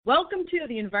Welcome to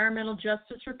the Environmental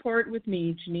Justice Report with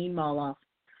me, Jeanine Molloff.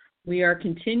 We are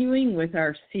continuing with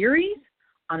our series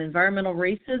on environmental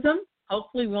racism.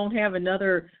 Hopefully we won't have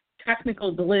another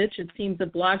technical glitch. It seems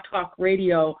that Blog Talk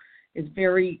Radio is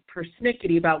very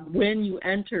persnickety about when you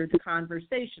enter the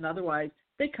conversation. Otherwise,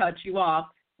 they cut you off,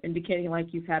 indicating like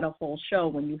you've had a whole show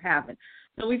when you haven't.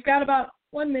 So we've got about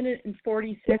 1 minute and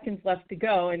 40 seconds left to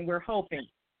go, and we're hoping.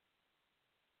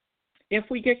 If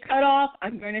we get cut off,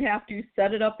 I'm going to have to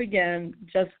set it up again.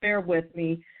 Just bear with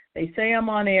me. They say I'm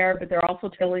on air, but they're also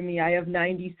telling me I have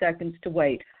 90 seconds to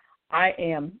wait. I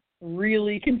am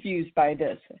really confused by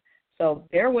this. So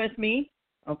bear with me.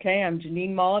 Okay, I'm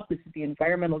Jeanine Molloff. This is the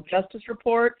Environmental Justice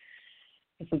Report.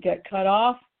 If we get cut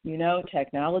off, you know,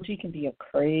 technology can be a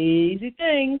crazy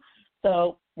thing.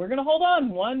 So we're going to hold on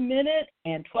 1 minute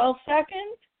and 12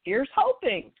 seconds. Here's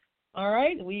hoping. All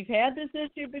right, we've had this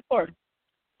issue before.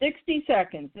 60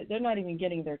 seconds. They're not even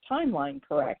getting their timeline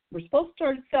correct. We're supposed to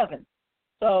start at 7.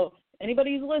 So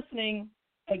anybody who's listening,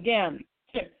 again,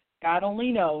 God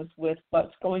only knows with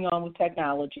what's going on with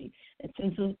technology. And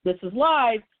since this is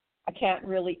live, I can't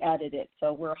really edit it.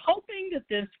 So we're hoping that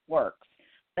this works.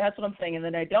 That's what I'm saying. And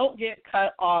then I don't get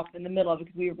cut off in the middle of it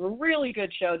because we have a really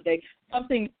good show today,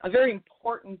 a very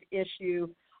important issue,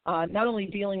 not only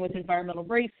dealing with environmental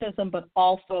racism, but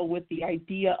also with the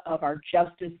idea of our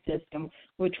justice system,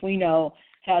 which we know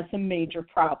has some major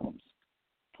problems.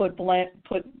 Put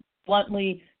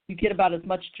bluntly, you get about as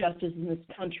much justice in this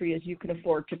country as you can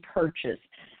afford to purchase,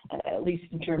 at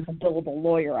least in terms of billable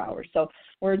lawyer hours. So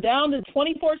we're down to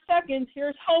 24 seconds.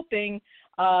 Here's hoping.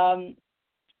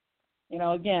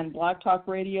 Again, Blog Talk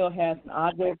Radio has an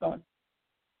odd way of going.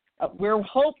 We're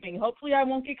hoping. Hopefully I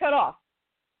won't get cut off.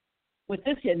 With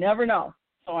this, you never know.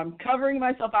 So I'm covering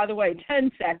myself either way.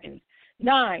 10 seconds.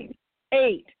 9,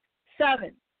 8,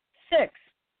 7, 6,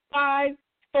 5,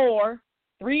 4,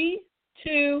 3,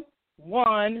 2,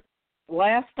 1.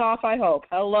 Blast off, I hope.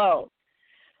 Hello.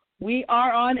 We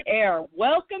are on air.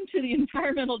 Welcome to the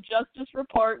Environmental Justice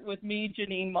Report with me,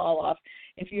 Jeanine Molloff.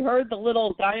 If you heard the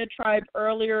little diatribe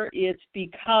earlier, it's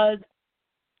because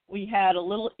we had a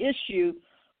little issue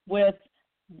with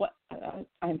what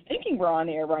I'm thinking we're on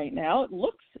air right now.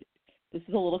 This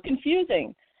is a little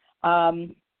confusing. So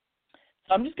I'm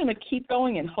just going to keep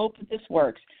going and hope that this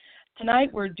works.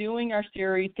 Tonight we're doing our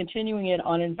series, continuing it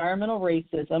on environmental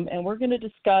racism, and we're going to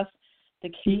discuss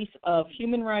the case of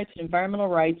human rights and environmental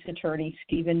rights attorney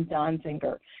Stephen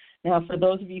Donziger. Now, for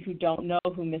those of you who don't know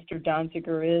who Mr.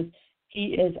 Donziger is,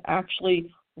 he is actually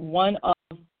one of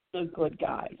the good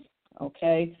guys,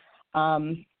 okay?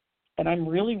 And I'm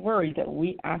really worried that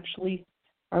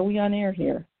are we on air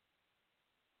here?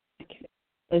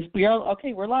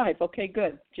 Okay, we're live. Okay,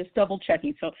 good. Just double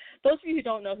checking. So those of you who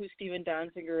don't know who Stephen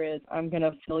Donziger is, I'm going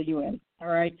to fill you in, all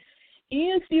right? He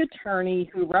is the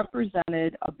attorney who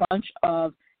represented a bunch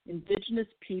of indigenous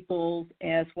peoples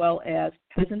as well as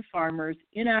peasant farmers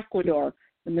in Ecuador,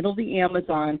 the middle of the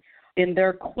Amazon, in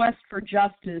their quest for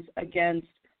justice against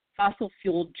fossil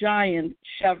fuel giant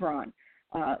Chevron.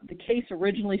 The case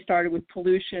originally started with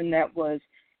pollution that was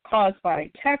caused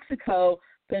by Texaco.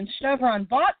 Then Chevron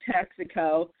bought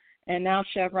Texaco, and now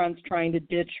Chevron's trying to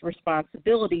ditch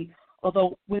responsibility.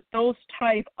 Although with those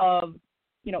type of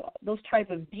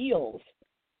deals,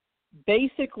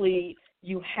 basically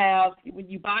you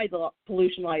buy the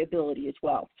pollution liability as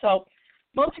well. So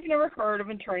most of you never heard of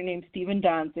an attorney named Stephen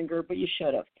Donziger, but you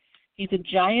should have. He's a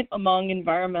giant among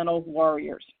environmental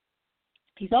warriors.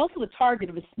 He's also the target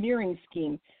of a smearing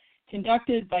scheme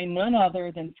conducted by none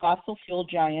other than fossil fuel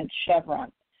giant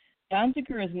Chevron.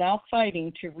 Donziger is now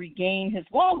fighting to regain his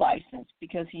law license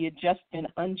because he had just been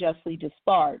unjustly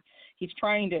disbarred. He's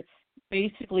trying to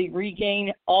basically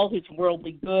regain all his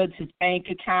worldly goods, his bank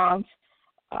accounts,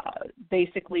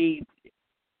 basically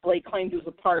lay claim to his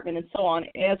apartment and so on,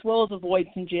 as well as avoid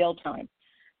some jail time.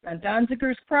 Now,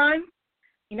 Donziger's crime?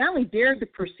 He not only dared to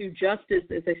pursue justice,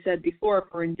 as I said before,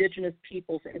 for indigenous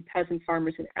peoples and peasant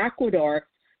farmers in Ecuador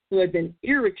who had been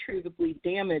irretrievably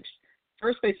damaged,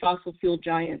 first by fossil fuel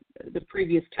giant, the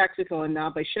previous Texaco, and now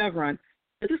by Chevron,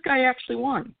 but this guy actually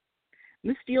won.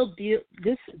 This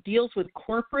deals with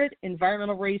corporate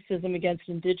environmental racism against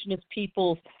indigenous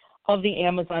peoples of the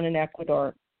Amazon in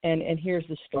Ecuador, and here's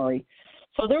the story.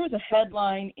 So there was a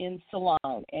headline in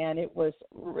Salon, and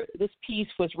this piece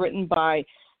was written by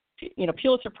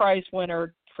Pulitzer Prize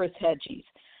winner Chris Hedges.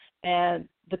 And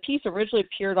the piece originally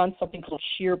appeared on something called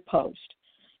Sheer Post.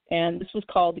 And this was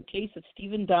called The Case of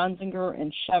Stephen Donziger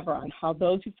and Chevron, How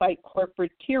Those Who Fight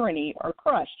Corporate Tyranny Are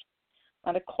Crushed.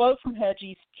 And a quote from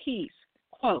Hedges' piece,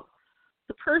 quote,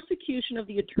 "The persecution of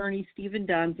the attorney Stephen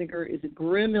Donziger is a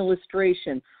grim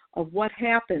illustration of what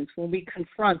happens when we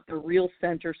confront the real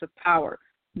centers of power,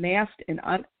 masked and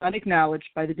unacknowledged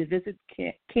by the divisive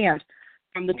cant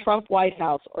from the Trump White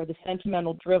House or the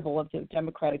sentimental drivel of the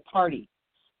Democratic Party.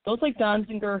 Those like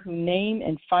Donziger who name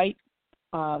and fight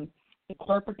the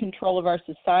corporate control of our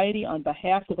society on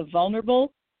behalf of the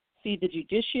vulnerable see the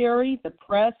judiciary, the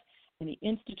press, and the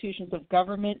institutions of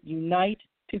government unite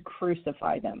to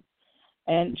crucify them.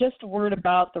 And just a word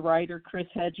about the writer, Chris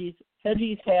Hedges.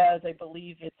 Hedges has, I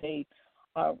believe, it's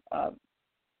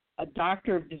a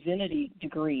Doctor of Divinity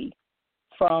degree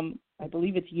from, I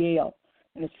believe it's Yale.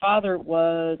 And his father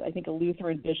was, I think, a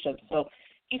Lutheran bishop. So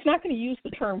he's not going to use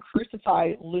the term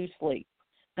crucify loosely.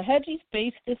 Now, Hedges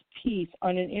based this piece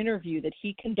on an interview that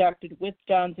he conducted with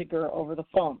Donziger over the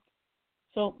phone.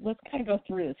 So let's kind of go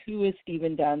through this. Who is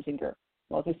Stephen Donziger?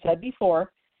 Well, as I said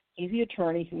before, he's the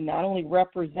attorney who not only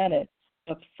represented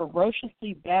but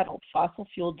ferociously battled fossil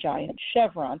fuel giant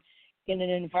Chevron in an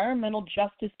environmental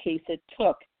justice case that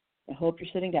took, I hope you're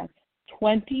sitting down,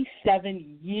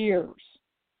 27 years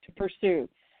to pursue.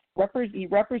 He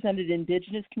represented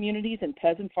indigenous communities and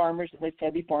peasant farmers, as I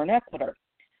said before, in Ecuador.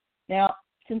 Now,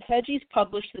 since Hedges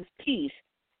published this piece,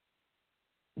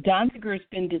 Donziger has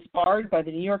been disbarred by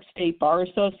the New York State Bar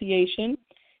Association.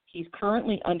 He's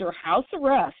currently under house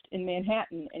arrest in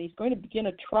Manhattan, and he's going to begin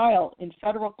a trial in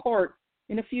federal court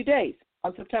in a few days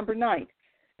on September 9th.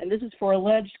 And this is for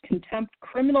alleged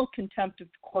criminal contempt of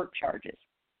court charges,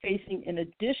 facing an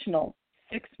additional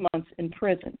 6 months in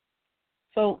prison.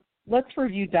 So let's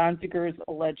review Donziger's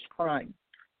alleged crime.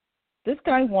 This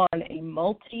guy won a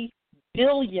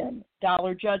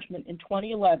multi-billion-dollar judgment in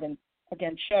 2011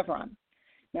 against Chevron.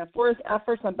 Now, for his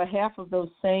efforts on behalf of those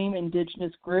same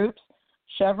indigenous groups,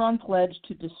 Chevron pledged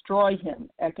to destroy him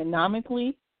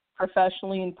economically,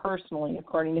 professionally, and personally,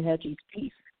 according to Hedges'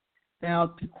 piece. Now,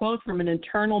 to quote from an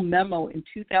internal memo in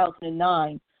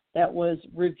 2009 that was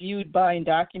reviewed by and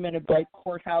documented by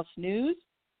Courthouse News,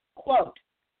 quote,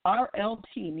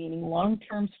 RLT, meaning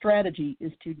long-term strategy,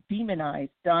 is to demonize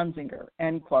Donziger,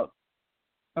 end quote.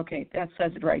 Okay, that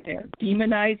says it right there.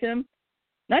 Demonize him,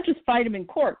 not just fight him in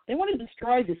court. They want to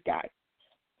destroy this guy.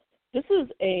 This is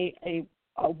a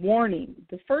warning.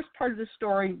 The first part of the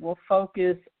story will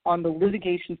focus on the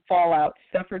litigation fallout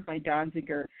suffered by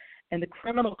Donziger and the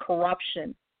criminal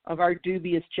corruption of our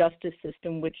dubious justice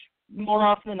system, which more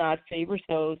often than not favors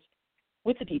those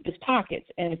with the deepest pockets.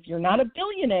 And if you're not a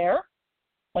billionaire,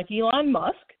 like Elon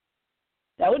Musk,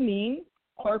 that would mean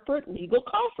corporate legal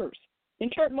coffers. In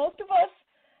short, most of us,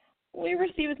 we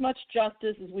receive as much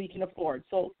justice as we can afford.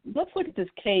 So let's look at this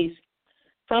case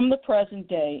from the present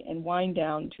day and wind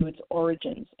down to its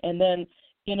origins. And then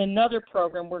in another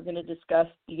program, we're going to discuss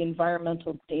the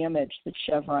environmental damage that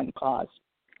Chevron caused.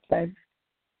 Okay?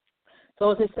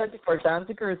 So as I said before,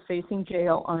 Donziger is facing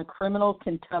jail on a criminal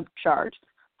contempt charge.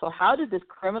 So how did this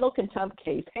criminal contempt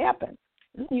case happen?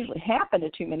 It doesn't usually happen to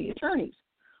too many attorneys.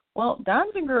 Well,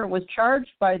 Donziger was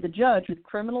charged by the judge with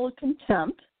criminal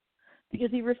contempt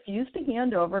because he refused to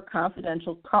hand over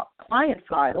confidential client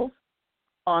files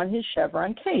on his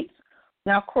Chevron case.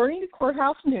 Now, according to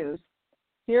Courthouse News,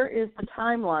 here is the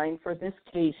timeline for this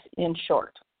case in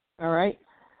short. All right?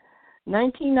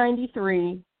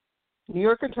 1993, New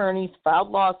York attorneys filed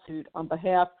lawsuit on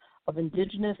behalf of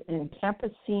indigenous and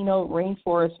campesino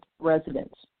rainforest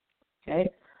residents. Okay?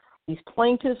 These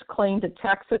plaintiffs claimed that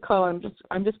Texaco,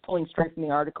 I'm just pulling straight from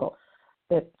the article,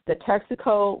 that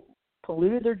Texaco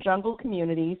polluted their jungle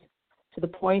communities to the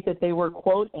point that they were,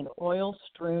 quote, an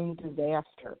oil-strewn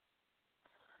disaster.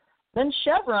 Then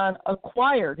Chevron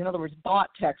acquired, in other words, bought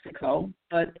Texaco,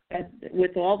 but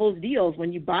with all those deals,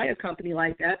 when you buy a company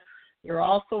like that, you're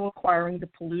also acquiring the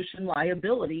pollution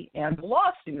liability and the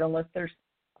lawsuit, unless there's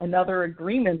another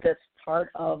agreement that's part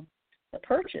of the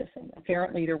purchase, and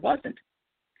apparently there wasn't.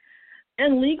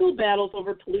 And legal battles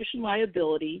over pollution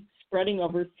liability spreading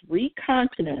over 3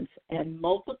 continents and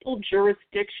multiple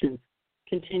jurisdictions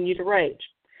continue to rage.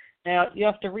 Now, you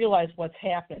have to realize what's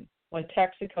happened, what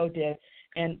Texaco did.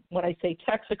 And when I say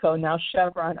Texaco, now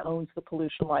Chevron owns the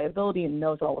pollution liability and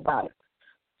knows all about it.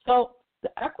 So the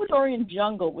Ecuadorian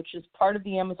jungle, which is part of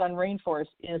the Amazon rainforest,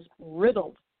 is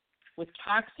riddled with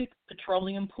toxic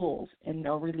petroleum pools and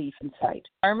no relief in sight.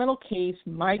 Environmental case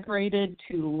migrated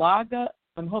to Lago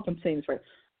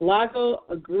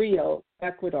Agrio,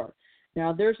 Ecuador.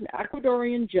 Now, there's an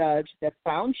Ecuadorian judge that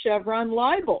found Chevron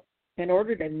liable and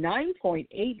ordered a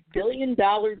 $9.8 billion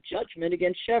judgment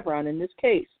against Chevron in this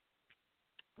case.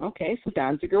 Okay, so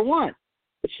Donziger won.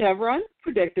 But Chevron,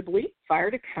 predictably,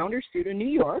 fired a countersuit in New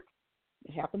York.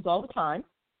 It happens all the time.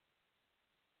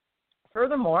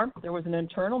 Furthermore, there was an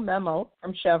internal memo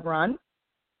from Chevron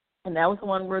And that was the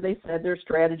one where they said their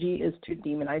strategy is to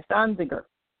demonize Donziger.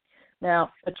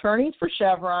 Now, attorneys for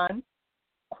Chevron,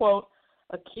 quote,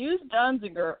 accused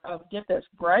Donziger of, get this,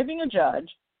 bribing a judge,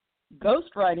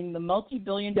 ghostwriting the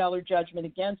multi-billion-dollar judgment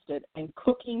against it, and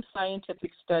cooking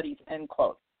scientific studies, end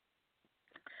quote.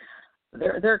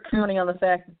 They're counting on the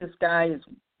fact that this guy is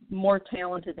more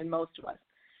talented than most of us.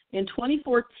 In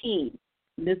 2014,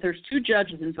 there's two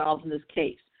judges involved in this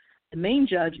case. The main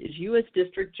judge is U.S.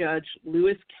 District Judge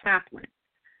Lewis Kaplan.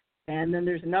 And then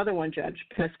there's another one, Judge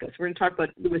Pesca. So we're going to talk about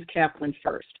Lewis Kaplan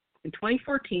first. In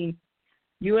 2014,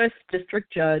 U.S.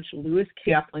 District Judge Lewis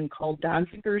Kaplan called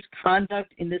Donziger's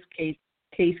conduct in this case,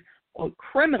 quote,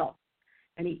 criminal.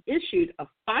 And he issued a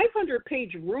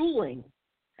 500-page ruling.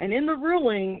 And in the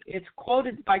ruling, it's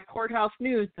quoted by Courthouse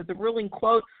News that the ruling,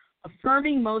 quote,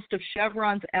 affirming most of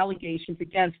Chevron's allegations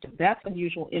against him. That's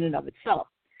unusual in and of itself.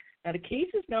 Now, the case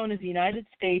is known as the United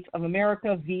States of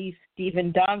America v.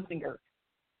 Stephen Donziger.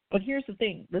 But here's the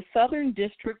thing. The Southern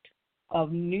District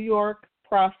of New York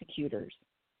prosecutors,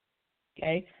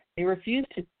 okay, they refused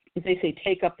to, as they say,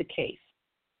 take up the case.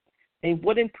 They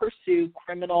wouldn't pursue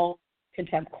criminal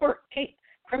contempt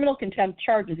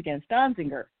charges against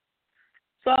Donziger.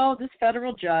 So this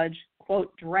federal judge,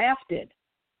 quote, drafted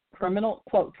criminal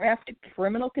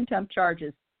contempt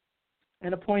charges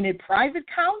and appointed private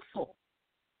counsel,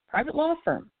 private law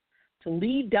firm, to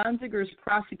lead Donziger's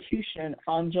prosecution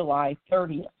on July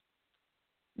 30th.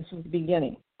 This was the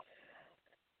beginning.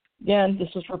 Again, this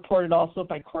was reported also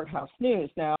by Courthouse News.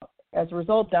 Now, as a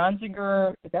result,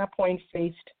 Donziger at that point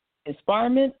faced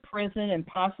disbarment, prison, and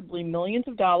possibly millions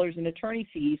of dollars in attorney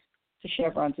fees to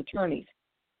Chevron's attorneys.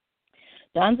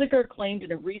 Donziger claimed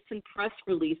in a recent press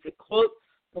release that, quote,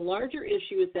 the larger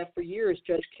issue is that for years,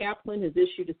 Judge Kaplan has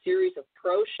issued a series of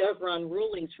pro-Chevron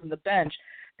rulings from the bench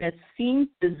that seemed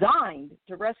designed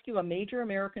to rescue a major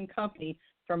American company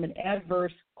from an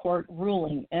adverse court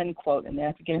ruling, end quote. And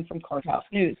that's again from Courthouse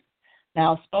News.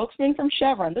 Now, spokesman from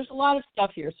Chevron, there's a lot of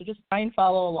stuff here, so just try and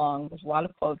follow along. There's a lot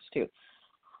of quotes, too.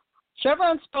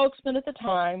 Chevron spokesman at the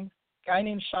time, a guy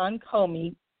named Sean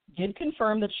Comey, did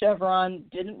confirm that Chevron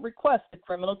didn't request the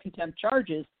criminal contempt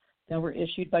charges that were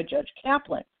issued by Judge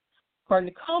Kaplan. According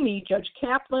to Comey, Judge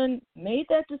Kaplan made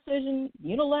that decision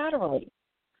unilaterally.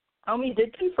 Comey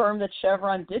did confirm that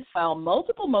Chevron did file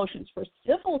multiple motions for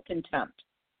civil contempt,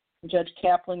 and Judge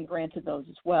Kaplan granted those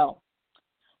as well.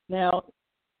 Now,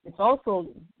 it's also,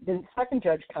 the second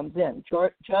judge comes in.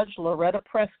 Judge Loretta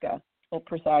Preska will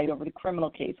preside over the criminal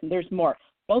case, and there's more.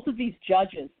 Both of these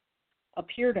judges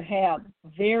appear to have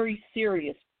very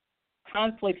serious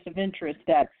conflicts of interest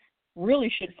that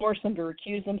really should force them to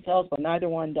recuse themselves, but neither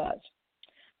one does.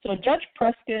 So Judge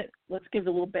Preska, let's give a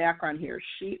little background here.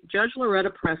 Judge Loretta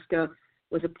Preska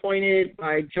was appointed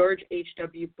by George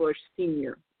H.W. Bush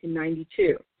Sr. in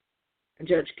 92. And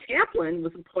Judge Kaplan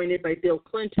was appointed by Bill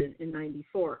Clinton in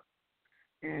 94.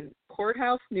 And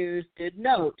Courthouse News did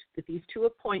note that these two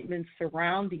appointments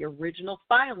surround the original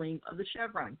filing of the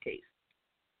Chevron case.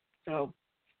 So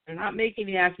they're not making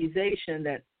the accusation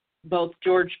that both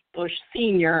George Bush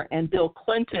Sr. and Bill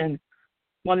Clinton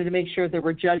wanted to make sure there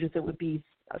were judges that would be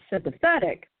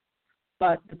sympathetic,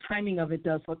 but the timing of it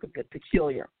does look a bit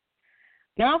peculiar.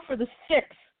 Now for the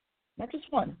not just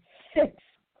one, 6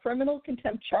 criminal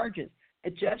contempt charges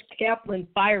that Judge Kaplan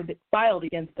filed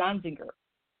against Donziger.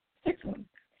 6 of them.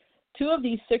 2 of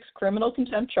these 6 criminal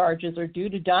contempt charges are due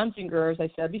to Donziger, as I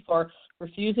said before,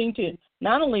 refusing to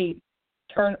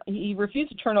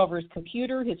turn over his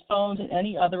computer, his phones, and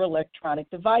any other electronic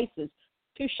devices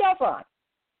to Chevron.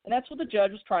 And that's what the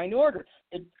judge was trying to order.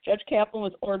 Judge Kaplan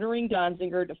was ordering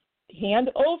Donziger to hand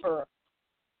over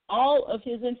all of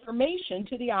his information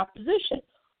to the opposition.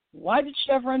 Why did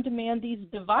Chevron demand these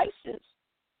devices?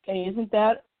 Okay, isn't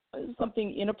that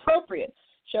something inappropriate?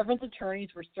 Chevron's attorneys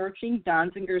were searching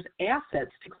Donziger's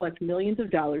assets to collect millions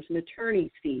of dollars in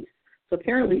attorney's fees. So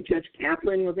apparently Judge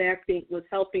Kaplan was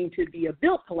helping to be a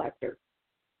bill collector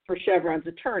for Chevron's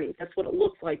attorneys. That's what it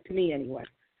looks like to me anyway.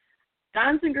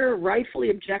 Donziger rightfully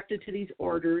objected to these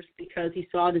orders because he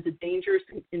saw it as a dangerous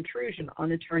intrusion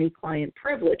on attorney-client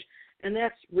privilege, and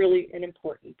that's really an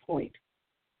important point.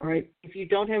 All right, if you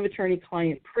don't have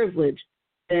attorney-client privilege,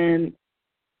 then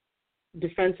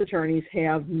defense attorneys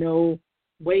have no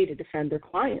way to defend their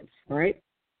clients. All right,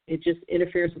 it just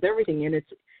interferes with everything, and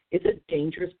it's a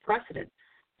dangerous precedent.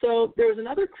 So there was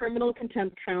another criminal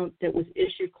contempt count that was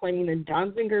issued claiming that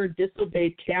Donziger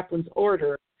disobeyed Kaplan's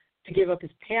order to give up his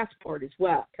passport as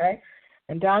well, okay?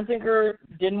 And Donziger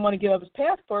didn't want to give up his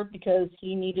passport because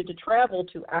he needed to travel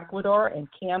to Ecuador and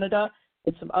Canada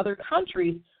and some other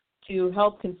countries to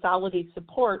help consolidate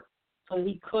support so that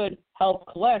he could help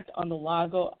collect on the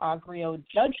Lago Agrio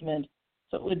judgment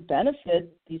so it would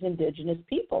benefit these indigenous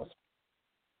peoples.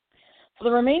 So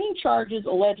the remaining charges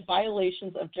allege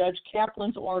violations of Judge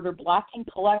Kaplan's order blocking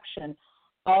collection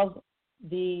of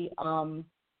these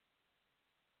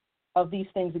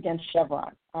things against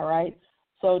Chevron. All right.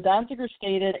 So Donziger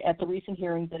stated at the recent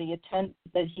hearing that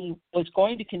he was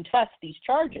going to contest these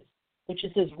charges, which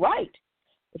is his right.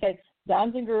 Okay.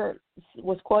 Donziger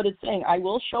was quoted saying, "I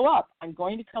will show up. I'm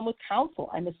going to come with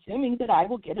counsel. I'm assuming that I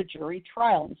will get a jury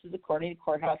trial." This is according to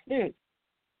Courthouse News.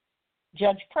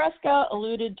 Judge Preska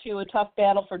alluded to a tough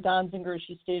battle for Donziger.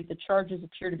 She stated the charges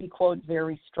appear to be, quote,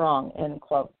 very strong, end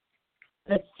quote.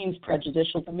 That seems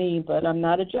prejudicial to me, but I'm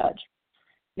not a judge.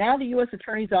 Now the U.S.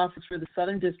 Attorney's Office for the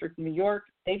Southern District of New York,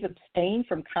 they've abstained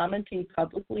from commenting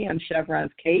publicly on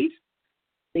Chevron's case.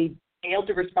 They failed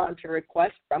to respond to a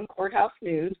request from Courthouse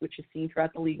News, which is seen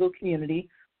throughout the legal community,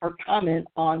 or comment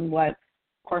on what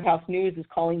Courthouse News is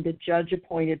calling the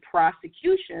judge-appointed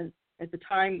prosecution at the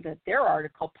time that their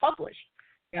article published.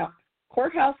 Now,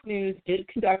 Courthouse News did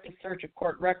conduct a search of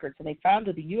court records, and they found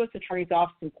that the U.S. Attorney's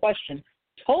Office in question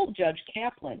told Judge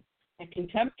Kaplan that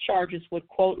contempt charges would,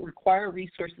 quote, require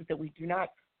resources that we do not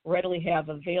readily have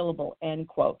available, end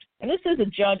quote. And this is a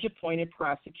judge-appointed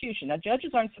prosecution. Now,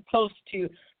 judges aren't supposed to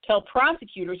tell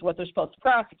prosecutors what they're supposed to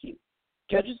prosecute.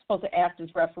 Judges are supposed to act as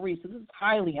referees, so this is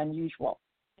highly unusual.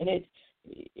 And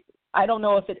I don't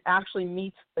know if it actually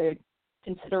meets the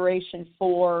consideration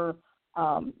for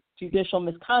judicial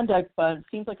misconduct, but it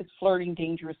seems like it's flirting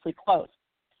dangerously close.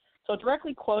 So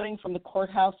directly quoting from the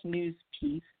Courthouse News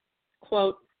piece,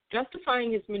 quote,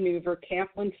 justifying his maneuver,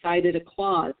 Kaplan cited a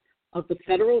clause of the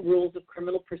Federal Rules of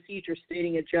Criminal Procedure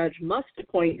stating a judge must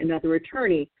appoint another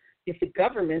attorney if the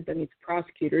government, that means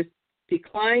prosecutors,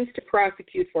 declines to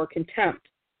prosecute for contempt.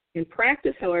 In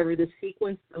practice, however, this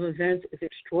sequence of events is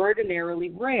extraordinarily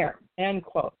rare, end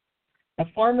quote. Now,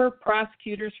 former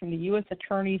prosecutors from the U.S.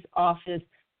 Attorney's Office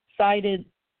cited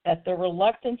that the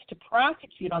reluctance to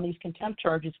prosecute on these contempt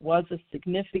charges was a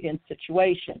significant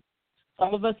situation.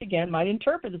 Some of us, again, might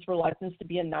interpret this reluctance to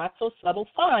be a not-so-subtle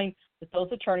sign that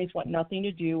those attorneys want nothing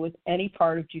to do with any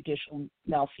part of judicial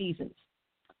malfeasance.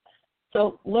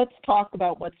 So let's talk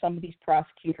about what some of these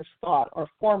prosecutors thought, or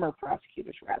former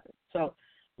prosecutors, rather. So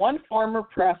one former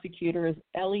prosecutor is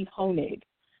Ellie Honig,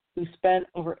 who spent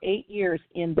over 8 years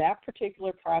in that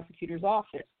particular prosecutor's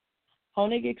office.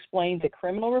 Honig explained that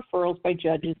criminal referrals by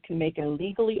judges can make a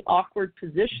legally awkward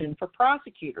position for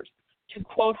prosecutors. To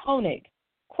quote Honig,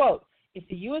 quote, if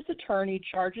the U.S. attorney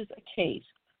charges a case,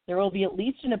 there will be at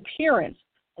least an appearance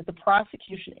that the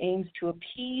prosecution aims to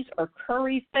appease or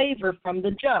curry favor from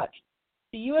the judge.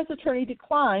 If the U.S. attorney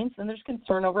declines, then there's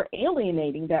concern over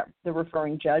alienating the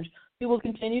referring judge, who will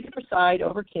continue to preside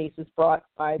over cases brought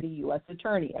by the U.S.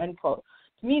 attorney, end quote.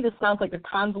 To me, this sounds like a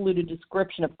convoluted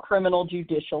description of criminal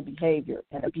judicial behavior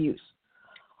and abuse.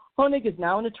 Honig is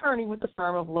now an attorney with the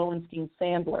firm of Lowenstein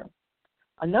Sandler.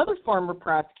 Another former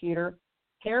prosecutor,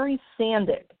 Harry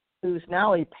Sandick, who's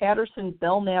now a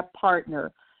Patterson-Belknap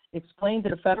partner, explained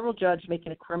that a federal judge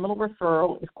making a criminal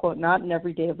referral is, quote, not an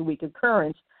every day of the week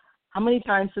occurrence. How many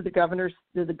times did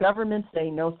the government say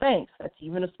no thanks? That's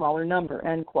even a smaller number,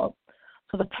 end quote.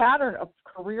 So the pattern of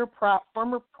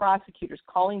former prosecutors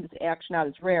calling this action out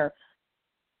is rare.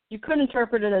 You could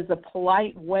interpret it as a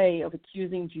polite way of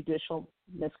accusing judicial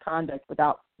misconduct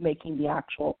without making the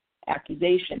actual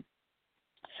accusation.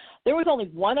 There was only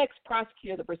one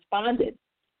ex-prosecutor that responded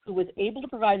who was able to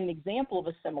provide an example of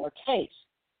a similar case.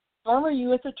 Former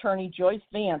U.S. Attorney Joyce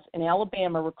Vance in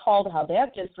Alabama recalled how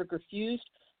that district refused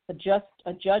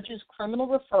a judge's criminal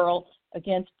referral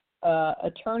against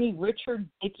attorney Richard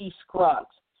Dickey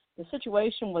Scruggs. The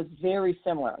situation was very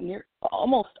similar,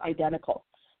 almost identical.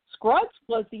 Scruggs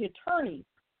was the attorney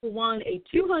who won a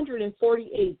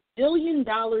 $248 billion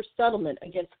settlement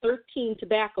against 13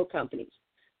 tobacco companies.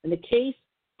 And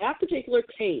that particular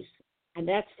case and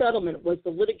that settlement was the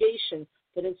litigation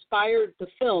that inspired the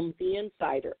film The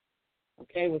Insider,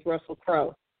 with Russell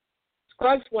Crowe.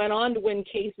 Scruggs went on to win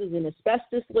cases in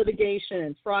asbestos litigation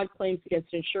and fraud claims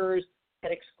against insurers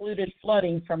that excluded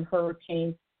flooding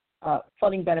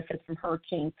benefits from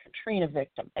Hurricane Katrina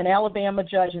victims. An Alabama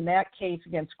judge in that case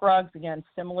against Scruggs, again,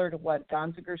 similar to what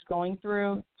Donziger's going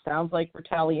through, sounds like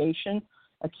retaliation,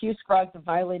 accused Scruggs of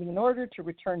violating an order to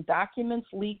return documents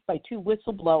leaked by 2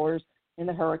 whistleblowers in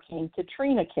the Hurricane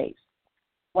Katrina case.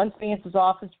 Once Vance's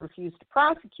office refused to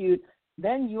prosecute,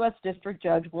 then U.S. District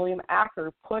Judge William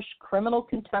Acker pushed criminal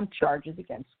contempt charges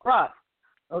against Scruggs.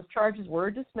 Those charges were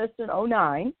dismissed in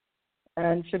 2009,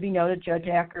 and should be noted Judge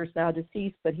Acker is now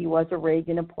deceased, but he was a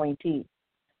Reagan appointee.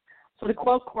 So to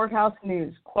quote Courthouse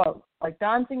News, quote, Like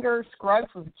Donziger,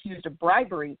 Scruggs was accused of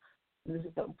bribery. This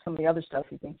is some of the other stuff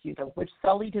he's been accused of, which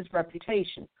sullied his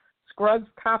reputation. Scruggs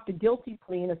copped a guilty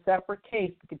plea in a separate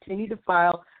case to continue to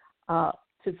file by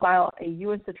a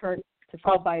U.S.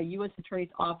 attorney's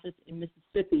office in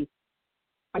Mississippi.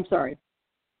 I'm sorry.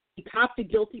 He copped a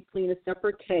guilty plea in a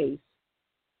separate case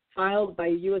filed by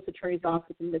a U.S. attorney's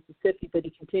office in Mississippi, but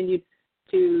he continued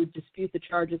to dispute the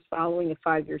charges following a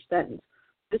 5-year sentence.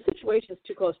 This situation is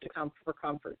too close for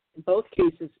comfort. In both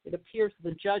cases, it appears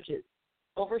the judges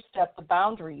overstepped the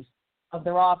boundaries of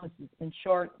their offices. In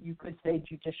short, you could say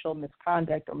judicial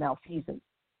misconduct or malfeasance.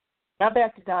 Now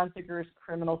back to Donziger's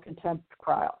criminal contempt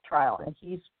trial, and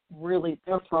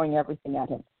they're throwing everything at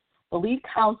him. The lead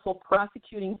counsel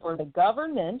prosecuting for the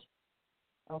government,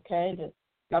 the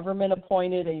government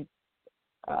appointed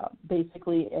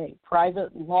basically a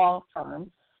private law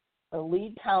firm. The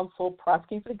lead counsel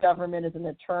prosecuting for the government is an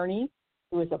attorney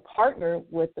who is a partner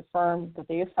with the firm that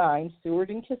they assigned, Seward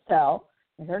and Cassell,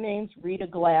 and her name's Rita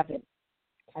Glavin.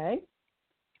 Okay?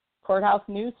 Courthouse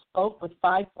News spoke with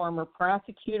 5 former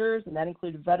prosecutors, and that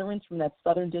included veterans from that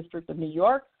Southern District of New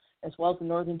York, as well as the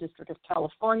Northern District of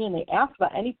California, and they asked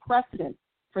about any precedent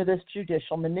for this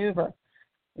judicial maneuver.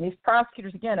 And these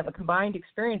prosecutors, again, have a combined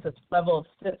experience at the level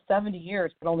of 70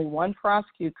 years, but only one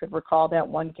prosecutor could recall that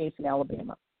one case in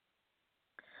Alabama.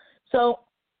 So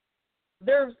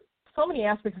there's so many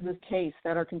aspects of this case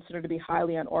that are considered to be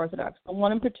highly unorthodox, but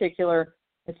one in particular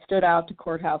that stood out to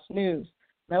Courthouse News.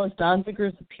 That was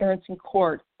Donziger's appearance in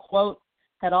court, quote,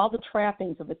 had all the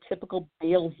trappings of a typical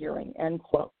bail hearing, end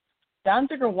quote.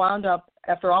 Donziger wound up,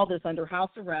 after all this, under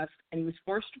house arrest, and he was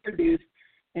forced to produce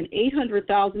an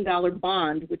 $800,000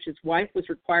 bond, which his wife was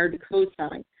required to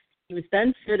co-sign. He was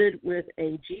then fitted with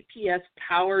a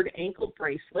GPS-powered ankle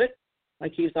bracelet,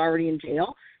 like he was already in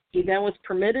jail. He then was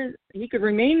permitted, he could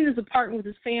remain in his apartment with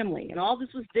his family, and all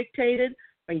this was dictated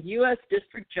by U.S.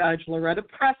 District Judge Loretta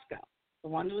Preska, the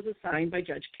one that was assigned by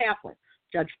Judge Kaplan.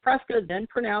 Judge Preska then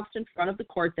pronounced in front of the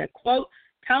court that, quote,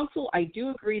 counsel, I do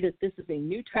agree that this is a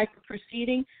new type of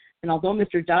proceeding, and although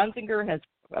Mr. Donziger has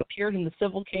appeared in the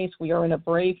civil case, we are in a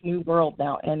brave new world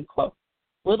now, end quote.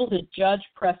 Little did Judge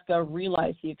Preska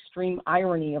realize the extreme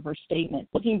irony of her statement.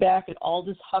 Looking back at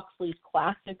Aldous Huxley's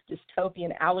classic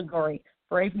dystopian allegory,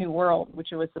 Brave New World, which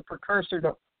was the precursor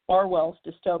to Orwell's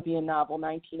dystopian novel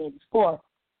 1984,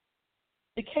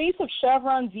 the case of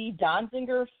Chevron v.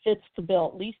 Donziger fits the bill,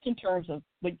 at least in terms of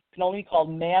what can only be called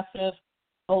massive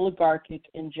oligarchic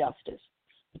injustice.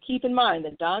 But keep in mind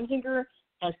that Donziger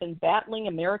has been battling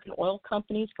American oil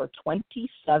companies for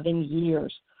 27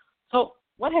 years. So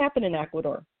what happened in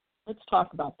Ecuador? Let's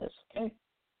talk about this, okay?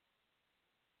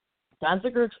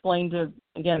 Donziger explained to,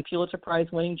 again, Pulitzer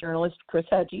Prize-winning journalist Chris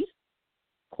Hedges,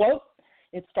 quote,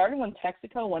 it started when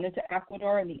Texaco went into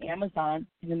Ecuador and the Amazon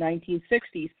in the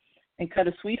 1960s and cut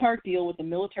a sweetheart deal with the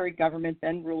military government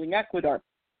then ruling Ecuador.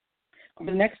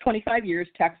 Over the next 25 years,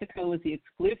 Texaco was the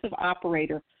exclusive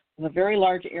operator of a very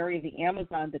large area of the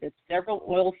Amazon that had several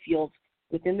oil fields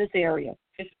within this area,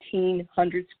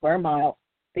 1,500 square miles.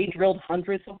 They drilled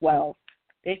hundreds of wells.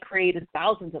 They created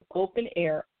thousands of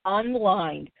open-air,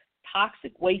 unlined,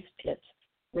 toxic waste pits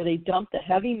where they dumped the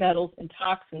heavy metals and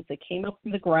toxins that came up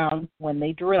from the ground when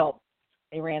they drilled.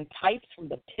 They ran pipes from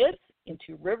the pits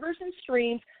into rivers and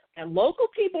streams that local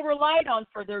people relied on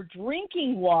for their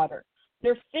drinking water,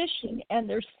 their fishing, and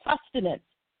their sustenance.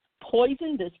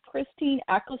 Poisoned this pristine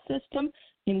ecosystem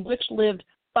in which lived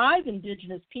 5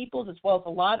 indigenous peoples as well as a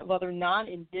lot of other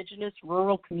non-indigenous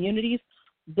rural communities.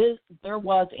 There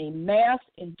was a mass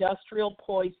industrial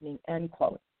poisoning, end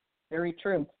quote. Very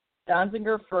true.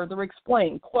 Donziger further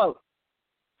explained, quote,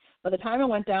 by the time I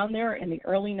went down there in the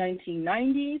early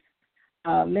 1990s,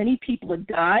 many people had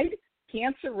died.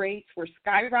 Cancer rates were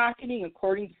skyrocketing.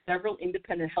 According to several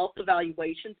independent health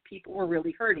evaluations, people were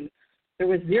really hurting. There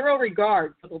was zero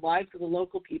regard for the lives of the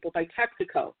local people by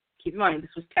Texaco. Keep in mind, this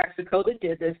was Texaco that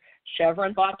did this.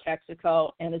 Chevron bought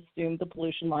Texaco and assumed the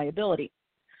pollution liability.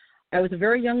 I was a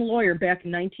very young lawyer back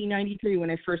in 1993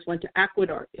 when I first went to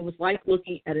Ecuador. It was like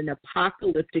looking at an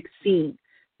apocalyptic scene.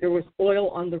 There was oil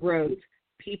on the roads.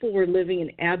 People were living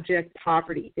in abject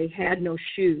poverty. They had no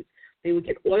shoes. They would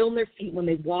get oil in their feet when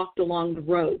they walked along the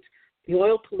roads. The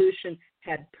oil pollution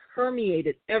had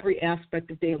permeated every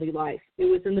aspect of daily life. It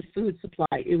was in the food supply.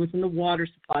 It was in the water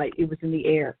supply. It was in the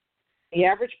air. The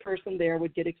average person there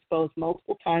would get exposed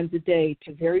multiple times a day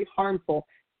to very harmful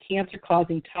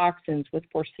cancer-causing toxins with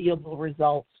foreseeable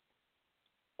results.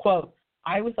 Quote,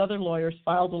 I, with other lawyers,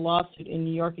 filed a lawsuit in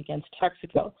New York against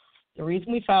Texaco. The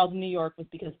reason we filed in New York was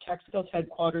because Texaco's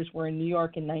headquarters were in New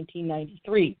York in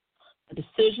 1993. The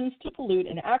decisions to pollute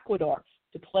in Ecuador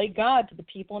to play God to the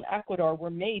people in Ecuador were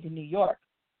made in New York.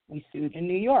 We sued in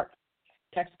New York.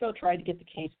 Texaco tried to get the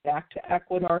case back to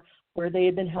Ecuador, where they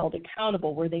had been held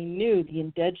accountable, where they knew the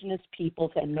indigenous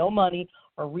peoples had no money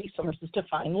or resources to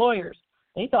find lawyers.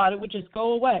 They thought it would just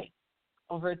go away.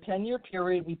 Over a 10-year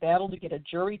period, we battled to get a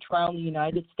jury trial in the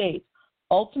United States.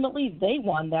 Ultimately, they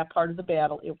won that part of the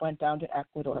battle. It went down to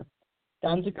Ecuador.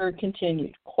 Donziger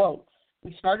continued, quote,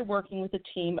 "We started working with a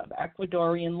team of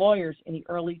Ecuadorian lawyers in the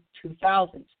early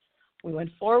 2000s. We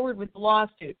went forward with the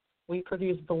lawsuit. We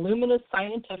produced voluminous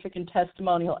scientific and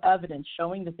testimonial evidence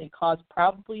showing that they caused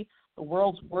probably the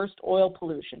world's worst oil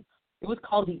pollution. It was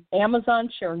called the Amazon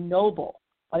Chernobyl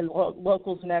by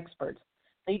locals and experts.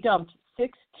 They dumped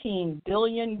 16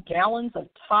 billion gallons of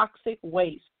toxic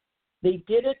waste. They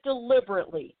did it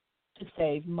deliberately to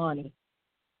save money."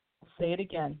 I'll say it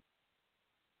again.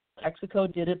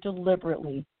 Texaco did it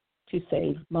deliberately to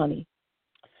save money.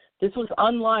 This was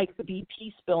unlike the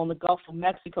BP spill in the Gulf of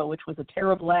Mexico, which was a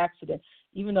terrible accident,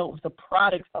 even though it was a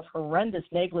product of horrendous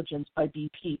negligence by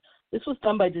BP. This was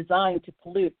done by design to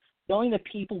pollute, knowing that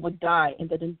people would die and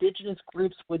that indigenous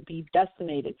groups would be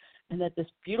decimated and that this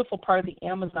beautiful part of the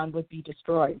Amazon would be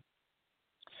destroyed.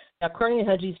 Now, according to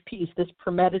Hedges' piece, this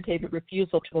premeditated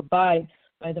refusal to abide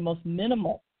by the most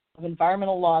minimal of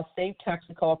environmental laws saved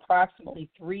Texaco approximately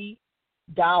 $3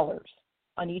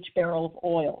 on each barrel of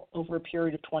oil over a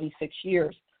period of 26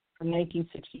 years, from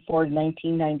 1964 to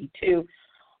 1992,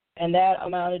 and that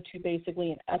amounted to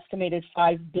basically an estimated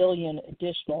 $5 billion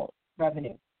additional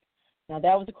revenue. Now,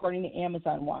 that was according to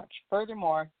Amazon Watch.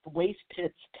 Furthermore, the waste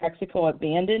pits Texaco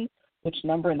abandoned, which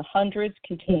number in the hundreds,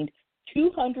 contained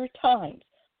 200 times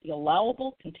the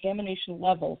allowable contamination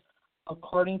levels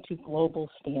according to global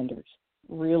standards.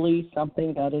 Really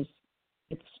something that is,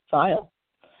 it's vile.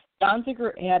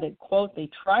 Donziger added, quote, "They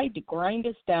tried to grind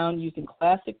us down using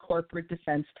classic corporate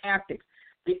defense tactics.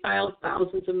 They filed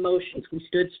thousands of motions. We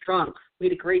stood strong. We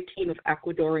had a great team of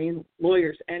Ecuadorian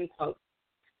lawyers," end quote.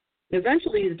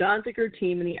 Eventually, the Donziger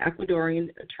team and the Ecuadorian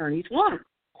attorneys won.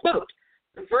 Quote,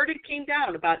 "The verdict came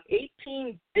down about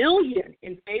 $18 billion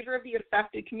in favor of the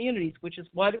affected communities, which is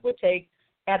what it would take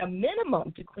at a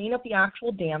minimum to clean up the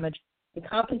actual damage and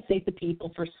compensate the people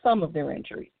for some of their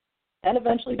injuries. That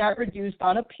eventually got reduced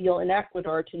on appeal in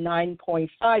Ecuador to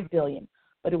 $9.5 billion,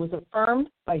 but it was affirmed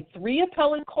by 3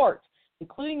 appellate courts,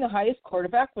 including the highest court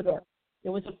of Ecuador. It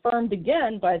was affirmed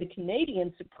again by the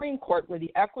Canadian Supreme Court, where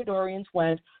the Ecuadorians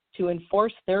went to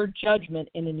enforce their judgment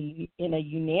in a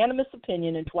unanimous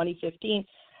opinion in 2015,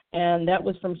 and that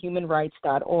was from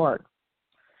humanrights.org.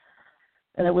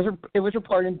 And it was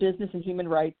reported in Business and Human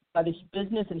Rights by the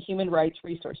Business and Human Rights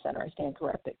Resource Center. I stand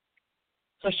corrected.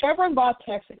 So Chevron bought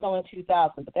Texaco in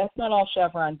 2000, but that's not all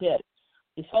Chevron did.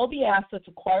 They sold the assets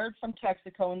acquired from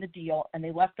Texaco in the deal, and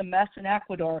they left a mess in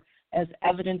Ecuador as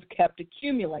evidence kept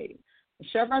accumulating.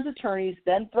 Chevron's attorneys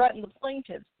then threatened the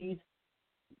plaintiffs, these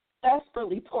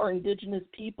desperately poor indigenous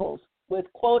peoples,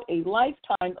 with, quote, "a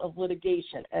lifetime of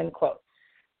litigation," end quote.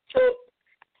 So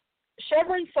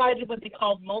Chevron cited what they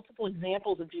called multiple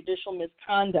examples of judicial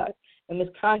misconduct and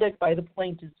misconduct by the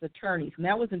plaintiff's attorneys, and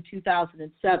that was in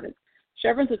 2007.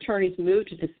 Chevron's attorneys moved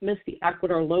to dismiss the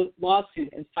Ecuador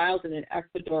lawsuit and filed in an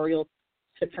Ecuadorian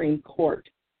Supreme Court.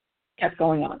 Kept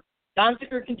going on.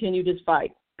 Donziger continued his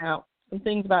fight. Now, some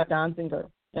things about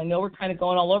Donziger. I know we're kind of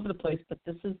going all over the place, but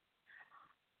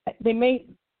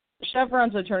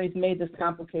Chevron's attorneys made this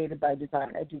complicated by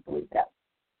design. I do believe that,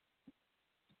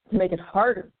 to make it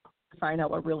harder to find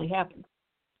out what really happened.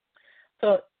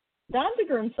 So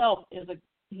Donziger himself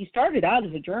he started out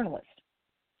as a journalist.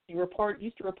 He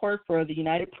used to report for the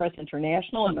United Press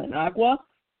International in Managua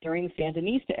during the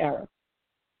Sandinista era. And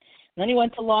then he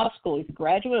went to law school. He's a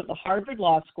graduate of the Harvard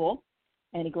Law School,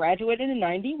 and he graduated in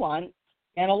 91.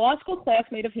 And a law school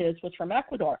classmate of his was from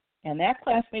Ecuador, and that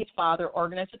classmate's father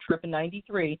organized a trip in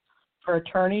 93 for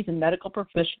attorneys and medical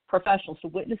professionals to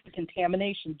witness the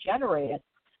contamination generated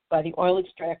by the oil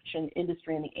extraction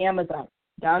industry in the Amazon.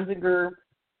 Donziger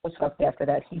was hooked after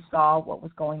that. He saw what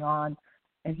was going on,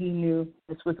 and he knew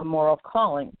this was a moral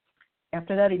calling.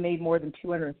 After that, he made more than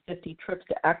 250 trips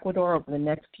to Ecuador over the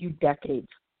next few decades.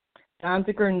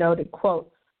 Donziger noted,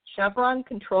 quote, "Chevron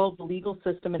controlled the legal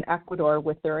system in Ecuador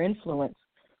with their influence.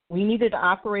 We needed to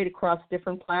operate across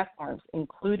different platforms,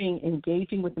 including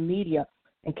engaging with the media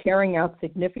and carrying out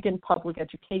significant public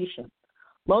education.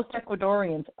 Most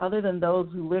Ecuadorians, other than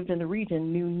those who lived in the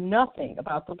region, knew nothing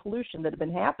about the pollution that had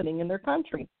been happening in their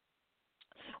country.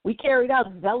 We carried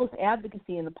out zealous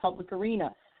advocacy in the public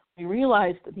arena. We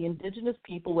realized that the indigenous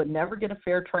people would never get a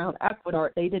fair trial in Ecuador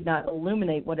if they did not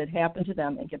illuminate what had happened to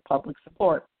them and get public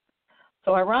support."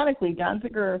 So ironically,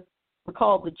 Donziger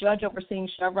Recall the judge overseeing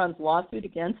Chevron's lawsuit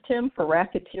against him for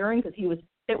racketeering, because he was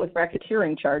hit with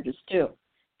racketeering charges too,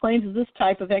 claims that this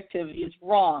type of activity is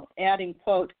wrong, adding,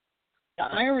 quote, the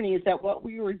irony is that what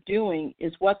we were doing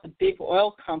is what the big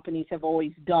oil companies have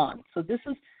always done. So this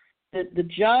is the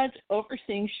judge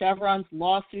overseeing Chevron's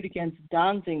lawsuit against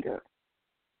Donziger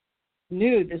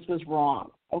knew this was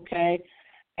wrong, okay?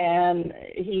 And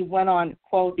he went on,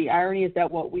 quote, the irony is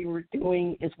that what we were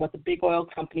doing is what the big oil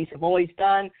companies have always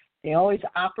done. They always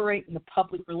operate in the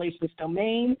public relations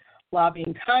domain,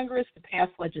 lobbying Congress to pass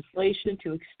legislation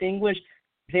to extinguish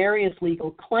various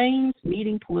legal claims,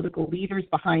 meeting political leaders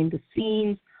behind the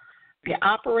scenes. They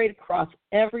operate across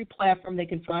every platform they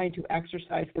can find to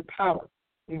exercise their power.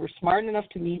 We were smart enough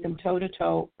to meet them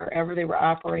toe-to-toe wherever they were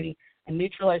operating and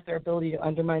neutralize their ability to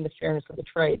undermine the fairness of the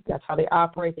trade. That's how they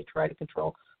operate. They try to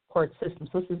control court systems.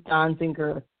 This is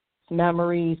Donziger's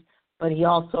memories, but he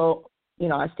also,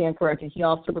 I stand corrected, he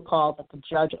also recalled that the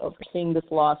judge overseeing this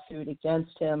lawsuit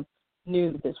against him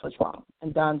knew that this was wrong.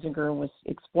 And Donziger was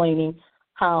explaining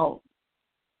how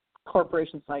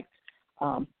corporations like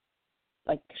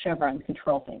Chevron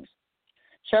control things.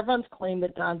 Chevron's claimed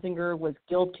that Donziger was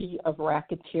guilty of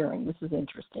racketeering. This is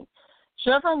interesting.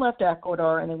 Chevron left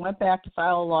Ecuador and they went back to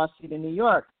file a lawsuit in New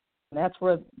York. And that's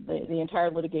where the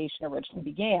entire litigation originally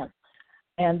began.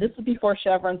 And this is before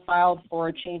Chevron filed for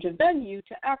a change of venue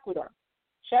to Ecuador.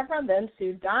 Chevron then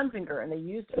sued Donziger, and they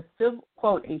used a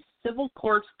civil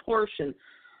courts portion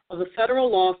of a federal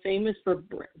law famous for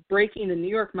breaking the New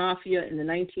York Mafia in the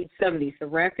 1970s, the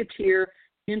Racketeer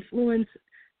Influence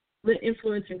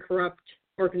and Corrupt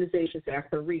Organizations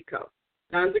Act, or RICO.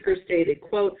 Donziger stated,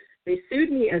 quote, they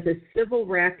sued me as a civil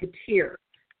racketeer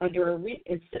under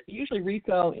usually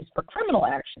RICO is for criminal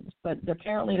actions, but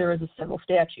apparently there is a civil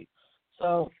statute.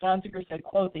 So Donziger said,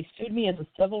 quote, they sued me as a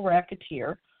civil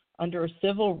racketeer under a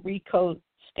civil RICO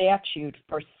statute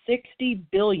for $60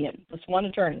 billion, this one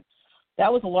attorney.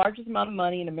 That was the largest amount of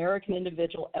money an American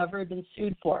individual ever had been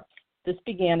sued for. This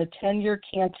began a 10-year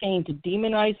campaign to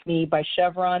demonize me by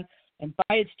Chevron and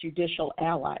by its judicial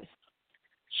allies.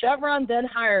 Chevron then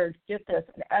hired, get this,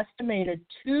 an estimated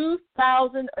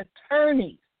 2,000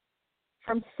 attorneys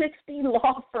from 60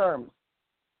 law firms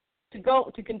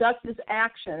to conduct this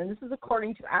action, and this is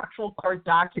according to actual court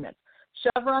documents.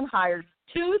 Chevron hired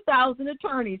 2,000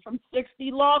 attorneys from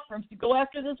 60 law firms to go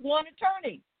after this one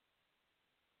attorney.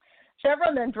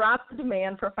 Chevron then dropped the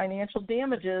demand for financial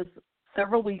damages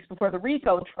several weeks before the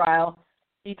RICO trial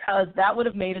because that would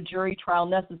have made a jury trial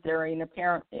necessary, and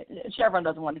apparently Chevron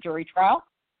doesn't want a jury trial,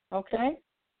 okay?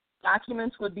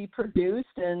 Documents would be produced,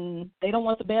 and they don't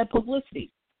want the bad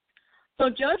publicity. So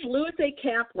Judge Louis A.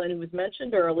 Kaplan, who was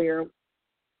mentioned earlier,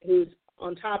 who's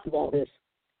on top of all this,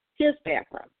 his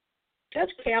background.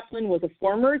 Judge Kaplan was a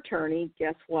former attorney,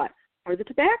 guess what, for the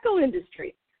tobacco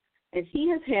industry. And he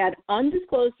has had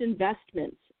undisclosed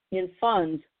investments in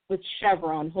funds with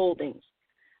Chevron Holdings.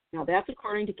 Now, that's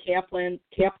according to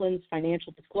Kaplan's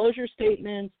financial disclosure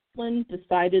statements. Kaplan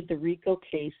decided the RICO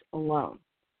case alone.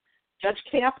 Judge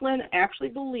Kaplan actually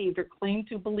believed or claimed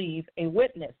to believe a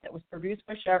witness that was produced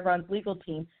by Chevron's legal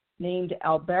team named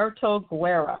Alberto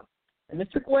Guerra. And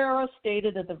Mr. Guerra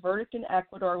stated that the verdict in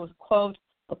Ecuador was, quote,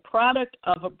 the product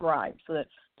of a bribe. So that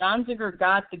Donziger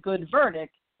got the good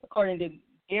verdict, according to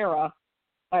Guerra,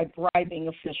 by bribing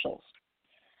officials.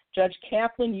 Judge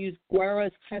Kaplan used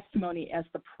Guerra's testimony as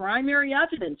the primary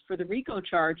evidence for the RICO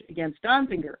charge against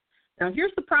Donziger. Now,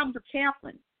 here's the problem for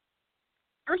Kaplan.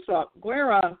 First of all,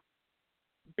 Guerra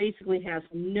basically has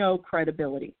no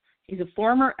credibility. He's a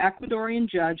former Ecuadorian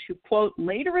judge who, quote,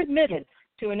 later admitted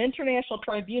to an international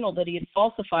tribunal that he had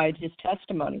falsified his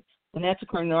testimony, and that's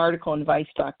according to an article in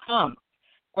Vice.com.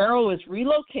 Guerra was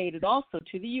relocated also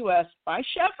to the U.S. by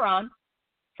Chevron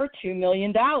for $2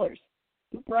 million.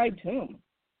 Who bribed whom?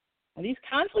 Now, these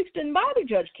conflicts didn't bother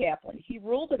Judge Kaplan. He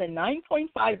ruled that a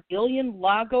 $9.5 billion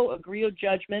Lago Agrio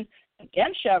judgment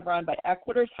against Chevron by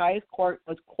Ecuador's highest court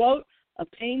was, quote,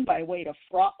 obtained by way of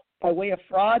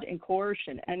fraud and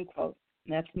coercion, end quote.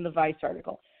 And that's from the Vice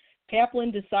article.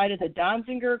 Kaplan decided that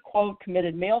Donziger, quote,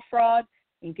 committed mail fraud,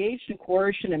 engaged in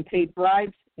coercion, and paid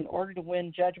bribes in order to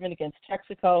win judgment against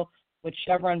Texaco, which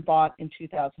Chevron bought in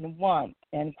 2001,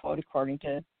 end quote, according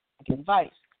to, again, Vice.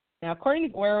 Now, according to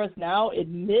Guerra's now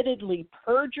admittedly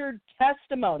perjured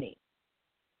testimony,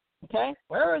 okay,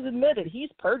 Guerra's admitted he's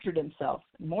perjured himself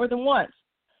more than once.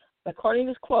 According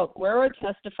to this quote, Guerra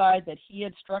testified that he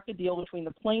had struck a deal between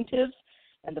the plaintiffs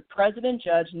and the president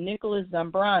judge, Nicolas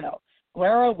Zambrano.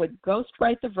 Guerra would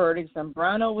ghostwrite the verdict,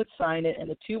 Zambrano would sign it, and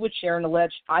the two would share an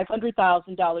alleged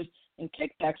 $500,000 in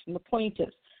kickbacks from the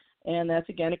plaintiffs. And that's,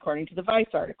 again, according to the Vice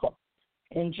article.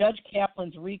 In Judge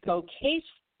Kaplan's RICO case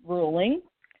ruling,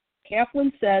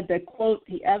 Kaplan said that, quote,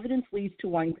 the evidence leads to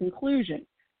one conclusion.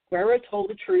 Guerra told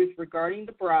the truth regarding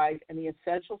the bribe and the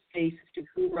essential space as to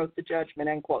who wrote the judgment,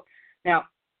 end quote. Now,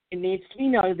 it needs to be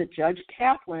noted that Judge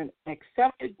Kaplan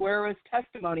accepted Guerra's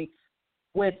testimony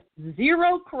with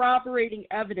zero corroborating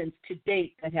evidence to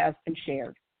date that has been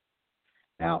shared.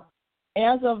 Now,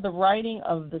 as of the writing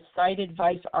of the cited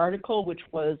Vice article, which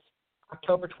was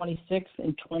October 26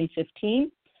 in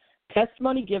 2015,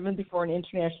 testimony given before an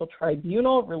international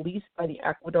tribunal released by the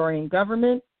Ecuadorian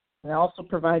government and also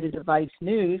provided to Vice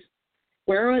News,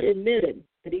 Guerra admitted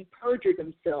that he perjured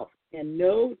himself and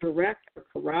no direct or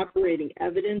corroborating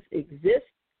evidence exists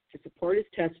to support his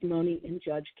testimony in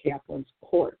Judge Kaplan's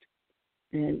court.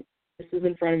 And this is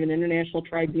in front of an international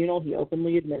tribunal. He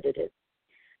openly admitted it.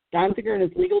 Donziger and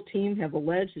his legal team have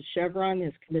alleged that Chevron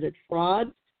has committed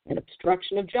fraud and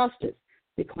obstruction of justice.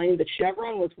 They claim that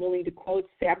Chevron was willing to, quote,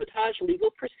 sabotage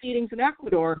legal proceedings in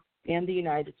Ecuador and the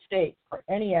United States for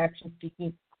any action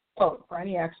seeking, quote, for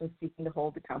any action seeking to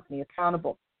hold the company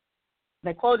accountable. And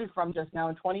I quoted from just now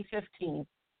in 2015,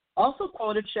 also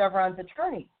quoted Chevron's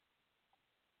attorneys.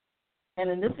 And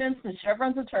in this instance,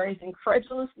 Chevron's attorneys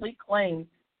incredulously claimed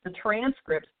the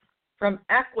transcripts from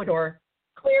Ecuador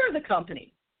clear the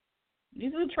company.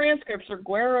 These are the transcripts where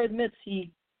Guerra admits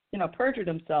he, perjured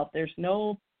himself. There's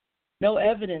no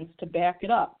evidence to back it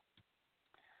up.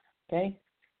 Okay?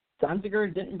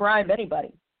 Donziger didn't bribe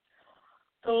anybody.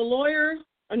 So a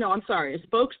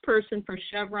spokesperson for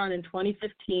Chevron in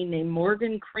 2015 named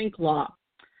Morgan Crinklaw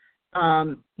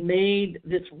made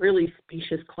this really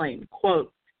specious claim.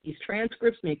 Quote, these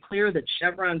transcripts make clear that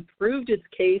Chevron proved its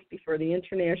case before the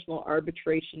International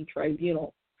Arbitration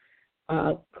Tribunal.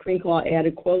 Crinklaw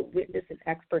added, quote, witness and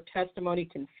expert testimony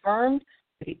confirmed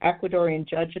that the Ecuadorian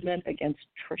judgment against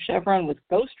Chevron was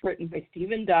ghostwritten by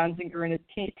Stephen Donziger and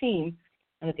his team,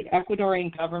 and that the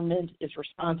Ecuadorian government is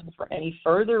responsible for any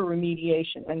further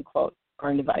remediation, end quote,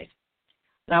 according to Vice.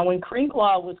 Now, when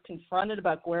Crinklaw was confronted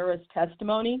about Guerra's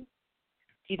testimony,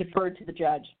 he deferred to the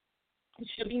judge. It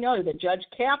should be noted that Judge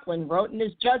Kaplan wrote in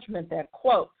his judgment that,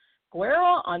 quote,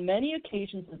 Guerra on many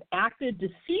occasions has acted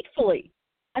deceitfully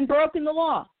and broken the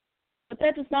law, but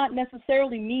that does not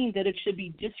necessarily mean that it should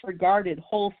be disregarded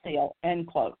wholesale, end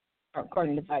quote,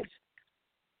 according to Vice.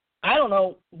 I don't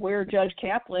know where Judge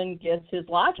Kaplan gets his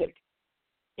logic.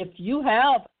 If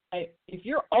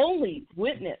you're only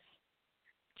witness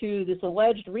to this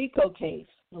alleged RICO case,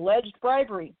 alleged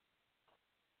bribery,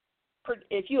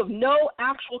 if you have no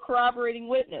actual corroborating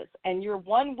witness and your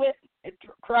one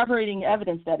corroborating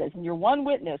evidence, that is, and your one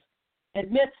witness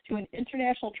admits to an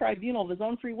international tribunal of his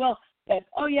own free will that,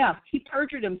 oh yeah, he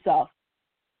perjured himself,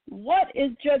 what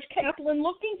is Judge Kaplan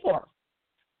looking for?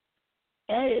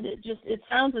 And it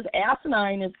sounds as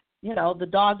asinine as, the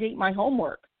dog ate my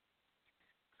homework.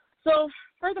 So,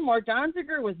 furthermore,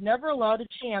 Donziger was never allowed a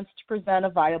chance to present a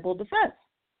viable defense.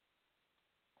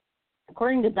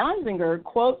 According to Donziger,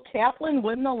 quote, Kaplan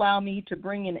wouldn't allow me to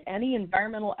bring in any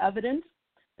environmental evidence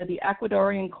that the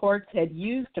Ecuadorian courts had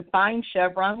used to find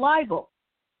Chevron liable.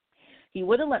 He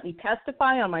wouldn't let me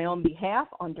testify on my own behalf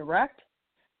on direct.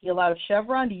 He allowed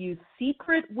Chevron to use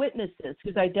secret witnesses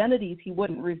whose identities he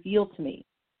wouldn't reveal to me.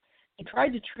 He tried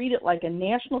to treat it like a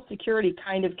national security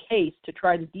kind of case to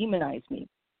try to demonize me.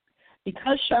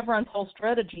 Because Chevron's whole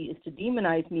strategy is to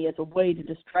demonize me as a way to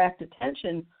distract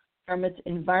attention from its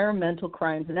environmental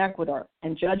crimes in Ecuador.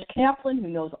 And Judge Kaplan, who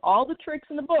knows all the tricks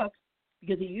in the book,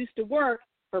 because he used to work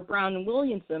for Brown and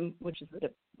Williamson, which is,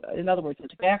 in other words, a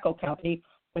tobacco company,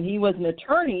 when he was an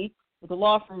attorney with the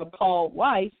law firm of Paul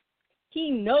Weiss, he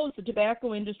knows the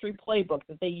tobacco industry playbook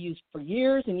that they used for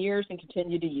years and years and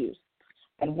continue to use,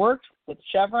 and worked with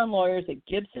Chevron lawyers at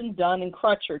Gibson, Dunn, and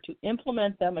Crutcher to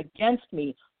implement them against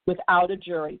me without a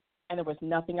jury, and there was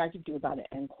nothing I could do about it,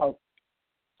 end quote.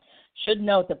 Should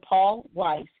note that Paul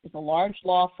Weiss is a large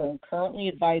law firm currently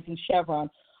advising Chevron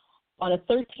on a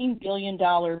 $13 billion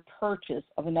purchase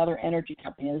of another energy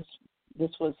company.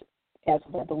 This was, as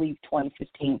of, I believe,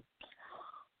 2015.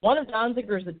 One of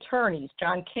Donziger's attorneys,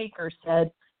 John Caker,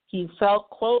 said he felt,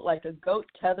 quote, like a goat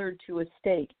tethered to a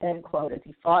stake, end quote, as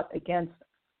he fought against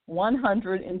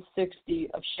 160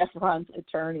 of Chevron's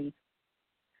attorneys.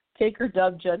 Caker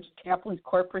dubbed Judge Kaplan's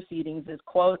court proceedings as,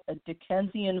 quote, a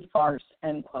Dickensian farce,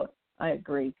 end quote. I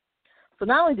agree. So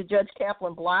not only did Judge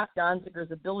Kaplan block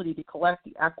Donziger's ability to collect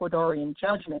the Ecuadorian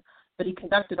judgment, but he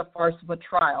conducted a farce of a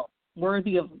trial,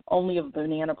 worthy of only of the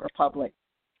Banana Republic,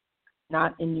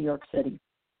 not in New York City.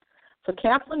 So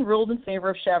Kaplan ruled in favor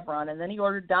of Chevron, and then he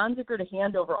ordered Donziger to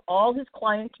hand over all his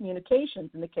client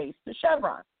communications in the case to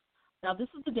Chevron. Now, this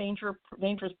is the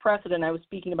dangerous precedent I was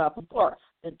speaking about before,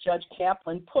 that Judge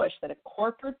Kaplan pushed, that a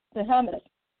corporate behemoth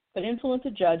could influence a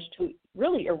judge to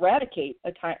really eradicate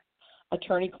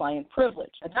attorney-client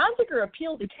privilege. Now, Donziger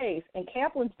appealed the case, and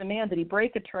Kaplan's demand that he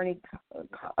break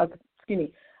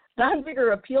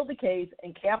Donziger appealed the case,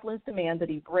 and Kaplan's demand that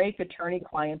he break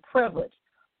attorney-client privilege.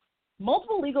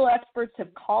 Multiple legal experts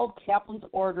have called Kaplan's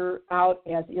order out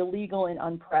as illegal and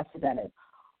unprecedented.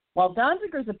 While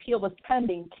Donziger's appeal was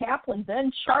pending, Kaplan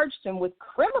then charged him with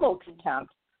criminal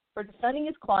contempt for defending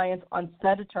his clients on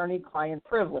said attorney-client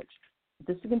privilege. If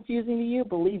this is confusing to you,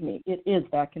 believe me, it is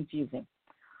that confusing.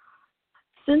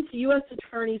 Since the U.S.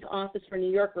 Attorney's Office for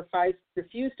New York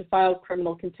refused to file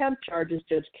criminal contempt charges,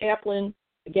 Judge Kaplan,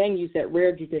 again, used that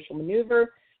rare judicial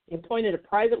maneuver. He appointed a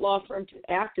private law firm to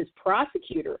act as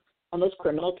prosecutor on those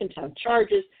criminal contempt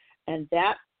charges, and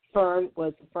that firm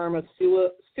was the firm of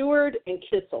Seward and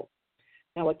Kissel.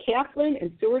 Now, what Kaplan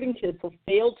and Seward and Kissel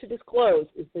failed to disclose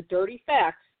is the dirty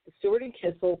facts that Seward and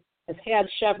Kissel has had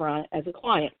Chevron as a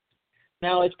client.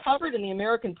 Now, it's covered in the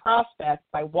American Prospect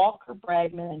by Walker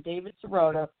Bragman and David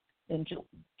Sirota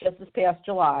just this past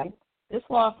July. This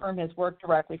law firm has worked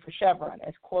directly for Chevron,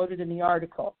 as quoted in the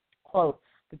article. Quote,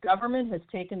 the government has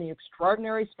taken the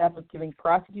extraordinary step of giving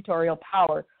prosecutorial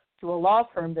power to a law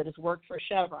firm that has worked for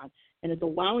Chevron and is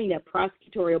allowing that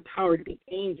prosecutorial power to be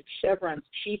aimed at Chevron's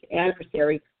chief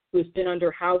adversary, who has been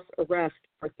under house arrest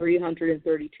for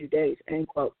 332 days, end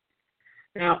quote.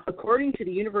 Now, according to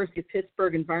the University of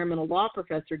Pittsburgh environmental law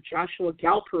professor Joshua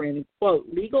Galperin, quote,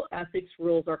 legal ethics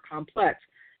rules are complex.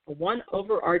 The one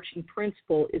overarching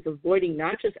principle is avoiding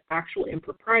not just actual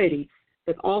impropriety,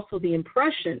 but also the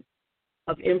impression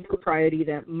of impropriety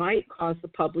that might cause the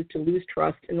public to lose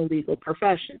trust in the legal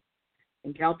profession.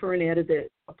 And Galperin added that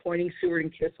appointing Seward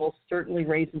and Kissel certainly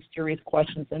raises serious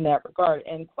questions in that regard,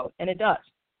 end quote. And it does.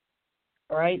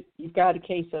 All right? You've got a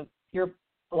case of you're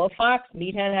below Fox,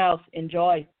 Meat Hen House,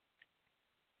 enjoy.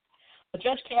 But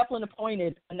Judge Kaplan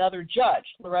appointed another judge,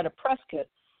 Loretta Prescott,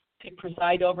 to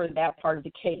preside over that part of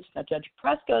the case. Now, Judge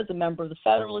Prescott is a member of the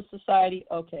Federalist Society.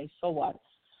 Okay, so what?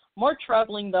 More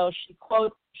troubling, though,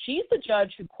 she's the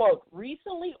judge who, quote,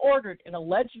 recently ordered an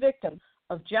alleged victim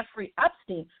of Jeffrey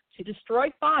Epstein to destroy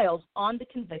files on the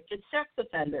convicted sex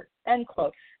offender, end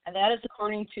quote. And that is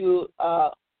according to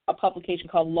a publication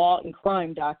called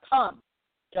lawandcrime.com.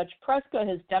 Judge Prescott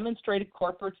has demonstrated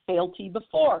corporate fealty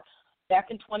before.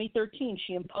 Back in 2013,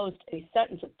 she imposed a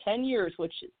sentence of 10 years,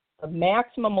 which is the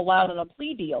maximum allowed in a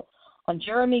plea deal, on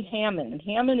Jeremy Hammond. And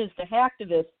Hammond is the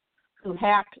hacktivist who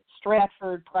hacked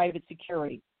Stratford Private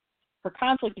Security. Her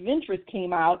conflict of interest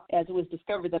came out as it was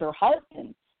discovered that her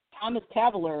husband, Thomas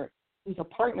Cavalier, who's a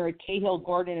partner at Cahill,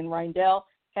 Gordon, and Reindell,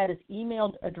 had his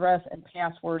email address and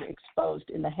password exposed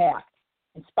in the hack.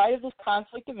 In spite of this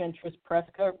conflict of interest,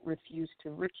 Prescott refused to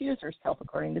recuse herself,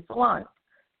 according to Salon.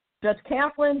 Judge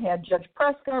Kaplan had Judge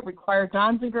Prescott require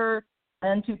Donziger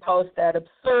then to post that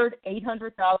absurd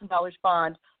 $800,000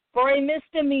 bond for a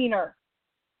misdemeanor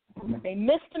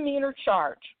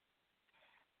charge.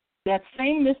 That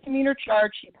same misdemeanor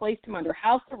charge, she placed him under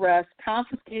house arrest,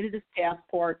 confiscated his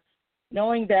passport,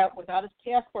 knowing that without his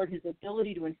passport, his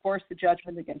ability to enforce the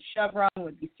judgment against Chevron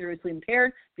would be seriously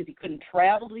impaired because he couldn't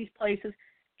travel to these places.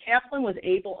 Kaplan was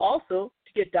able also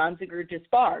to get Donziger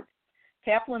disbarred.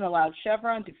 Kaplan allowed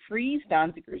Chevron to freeze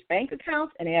Donziger's bank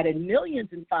accounts and added millions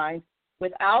in fines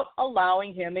without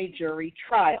allowing him a jury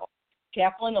trial.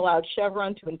 Kaplan allowed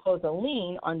Chevron to impose a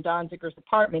lien on Donziger's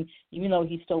apartment, even though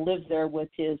he still lives there with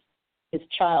his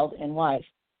child and wife.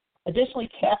 Additionally,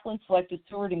 Kaplan selected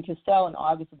Seward and Kissel in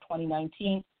August of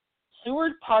 2019.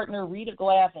 Seward partner Rita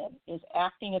Glavin is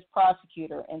acting as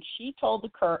prosecutor, and she told the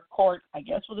court, I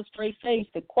guess with a straight face,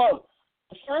 that, quote,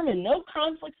 the firm had no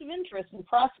conflicts of interest in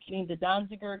prosecuting the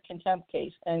Donziger contempt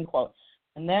case, end quote.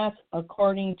 And that's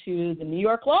according to the New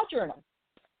York Law Journal.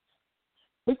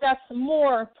 We've got some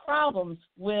more problems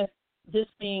with this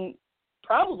being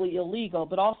probably illegal,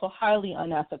 but also highly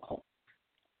unethical.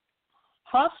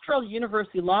 Hofstra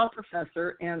University law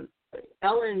professor and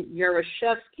Ellen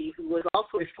Yaroshevsky, who was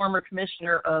also a former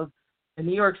commissioner of the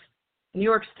New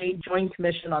York State Joint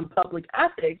Commission on Public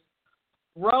Ethics,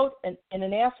 wrote in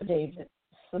an affidavit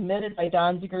submitted by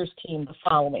Donziger's team the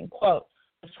following, quote,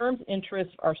 the firm's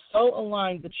interests are so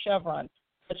aligned with Chevron,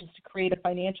 such as to create a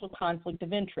financial conflict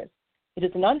of interest. It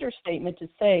is an understatement to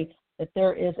say that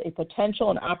there is a potential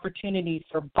and opportunity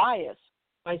for bias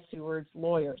by Seward's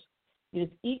lawyers. It is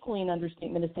equally an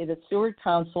understatement to say that Seward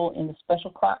counsel in the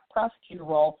special prosecutor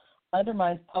role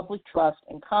undermines public trust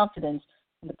and confidence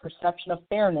in the perception of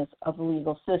fairness of the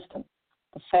legal system.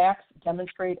 The facts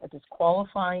demonstrate a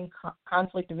disqualifying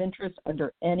conflict of interest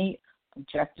under any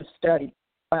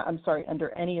under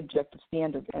any objective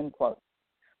standard, end quote.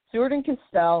 Seward and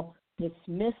Castell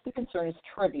dismissed the concern as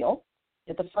trivial,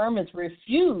 yet the firm has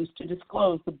refused to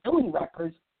disclose the billing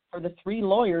records for the 3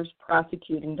 lawyers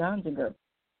prosecuting Donziger.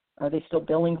 Are they still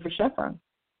billing for Chevron?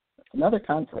 That's another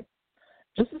conflict.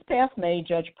 Just this past May,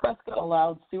 Judge Prescott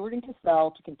allowed Seward and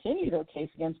Castell to continue their case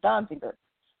against Donziger.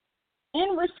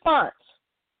 In response,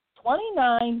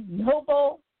 29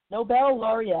 Nobel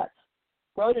laureates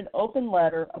wrote an open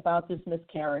letter about this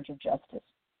miscarriage of justice.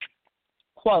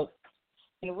 Quote,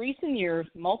 in recent years,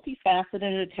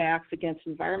 multifaceted attacks against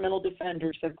environmental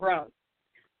defenders have grown.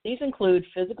 These include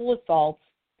physical assaults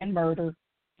and murder,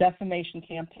 defamation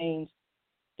campaigns,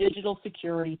 digital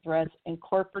security threats, and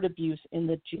corporate abuse in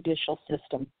the judicial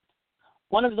system.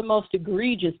 One of the most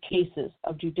egregious cases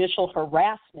of judicial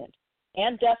harassment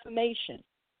and defamation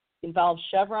involves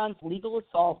Chevron's legal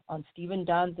assault on Stephen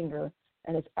Donziger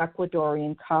and his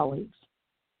Ecuadorian colleagues.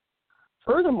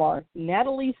 Furthermore,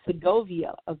 Natalie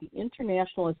Segovia of the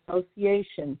International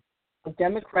Association of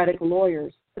Democratic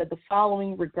Lawyers said the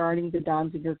following regarding the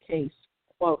Donziger case.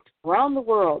 Quote, around the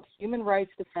world, human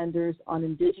rights defenders on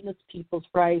indigenous peoples'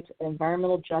 rights and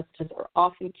environmental justice are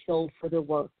often killed for their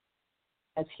work.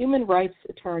 As human rights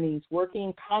attorneys working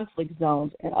in conflict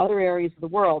zones and other areas of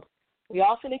the world, we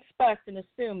often expect and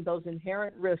assume those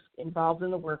inherent risks involved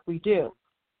in the work we do.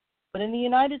 But in the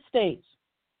United States,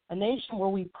 a nation where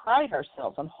we pride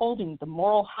ourselves on holding the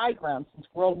moral high ground since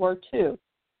World War II,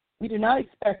 we do not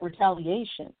expect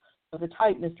retaliation of the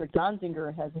type Mr.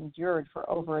 Donziger has endured for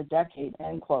over a decade,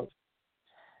 end quote.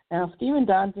 Now, Stephen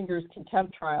Donziger's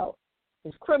contempt trial,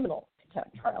 his criminal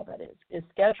contempt trial, that is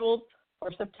scheduled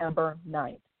for September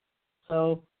 9th,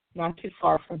 so not too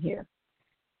far from here.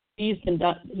 He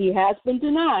has been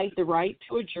denied the right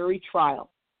to a jury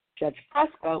trial. Judge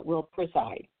Prescott will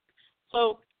preside.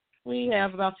 So we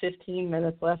have about 15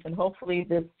 minutes left, and hopefully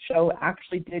this show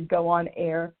actually did go on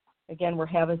air. Again, we're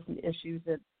having some issues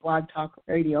at Blog Talk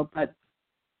Radio, but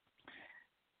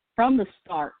from the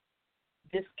start,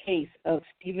 this case of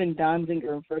Stephen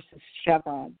Donziger versus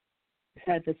Chevron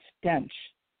has a stench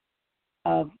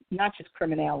of not just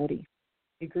criminality,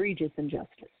 egregious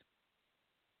injustice.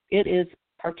 It is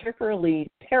particularly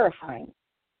terrifying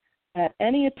that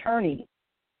any attorney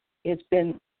has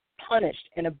been punished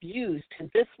and abused to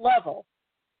this level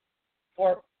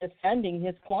for defending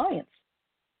his clients.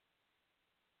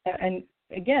 And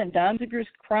again, Donziger's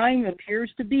crime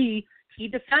appears to be he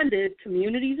defended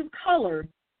communities of color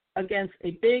against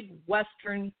a big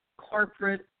Western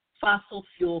corporate fossil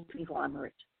fuel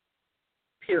conglomerate.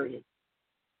 Period.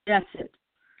 That's it.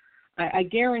 I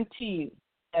guarantee you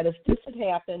that if this had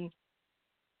happened,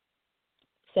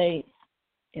 say,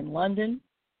 in London,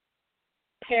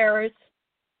 Paris,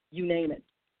 you name it,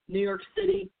 New York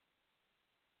City,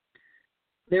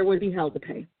 there would be hell to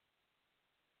pay.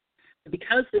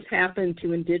 Because this happened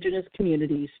to indigenous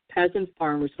communities, peasant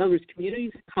farmers, others,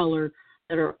 communities of color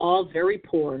that are all very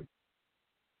poor,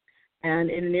 and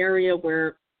in an area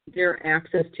where their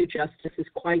access to justice is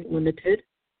quite limited,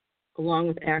 along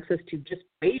with access to just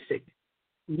basic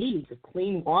needs of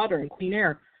clean water and clean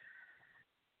air,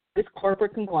 this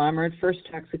corporate conglomerate, first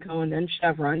Texaco and then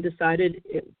Chevron, decided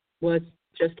it was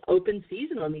just open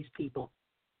season on these people,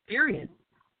 period.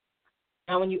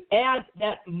 Now, when you add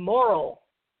that moral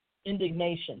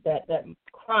indignation, that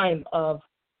crime of,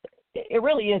 it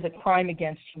really is a crime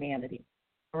against humanity,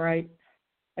 all right?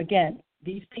 Again,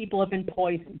 these people have been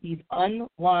poisoned. These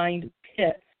unlined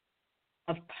pits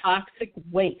of toxic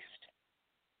waste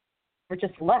were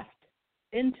just left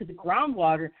into the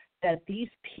groundwater that these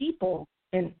people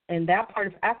in that part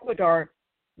of Ecuador,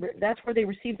 that's where they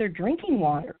receive their drinking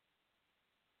water,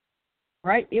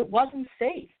 right? It wasn't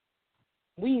safe.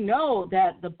 We know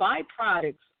that the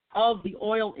byproducts of the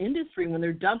oil industry, when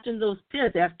they're dumped in those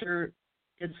pits after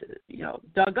it's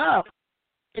dug up,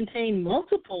 contain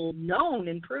multiple known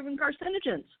and proven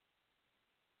carcinogens. It's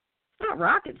not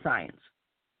rocket science.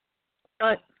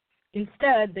 But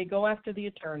instead, they go after the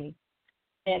attorney,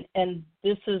 and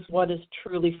this is what is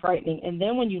truly frightening. And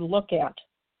then when you look at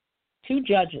two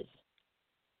judges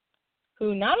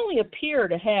who not only appear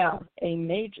to have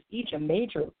each a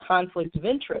major conflict of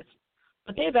interest,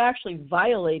 but they've actually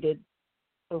violated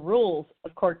the rules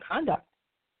of court conduct.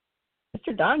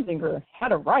 Mr. Donziger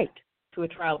had a right to a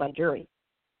trial by jury.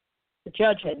 The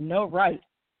judge had no right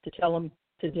to tell him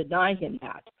to deny him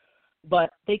that. But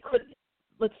they could,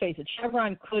 let's face it,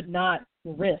 Chevron could not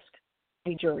risk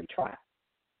a jury trial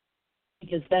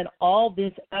because then all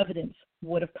this evidence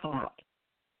would have come out.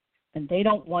 And they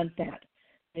don't want that.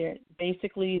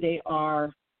 They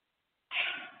are,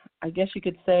 I guess you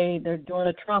could say, they're doing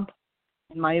a Trump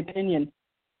in my opinion,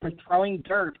 for throwing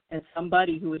dirt at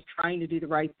somebody who is trying to do the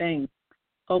right thing.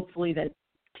 Hopefully that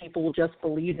people will just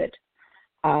believe it.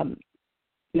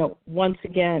 Once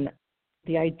again,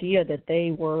 the idea that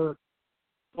they were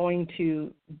going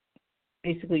to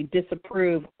basically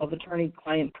disapprove of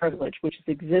attorney-client privilege, which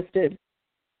has existed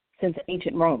since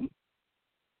ancient Rome.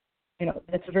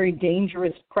 That's a very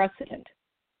dangerous precedent.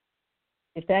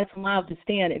 If that's allowed to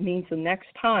stand, it means the next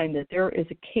time that there is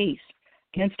a case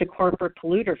against a corporate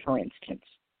polluter, for instance,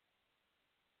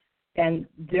 and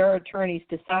their attorneys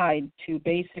decide to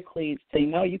basically say,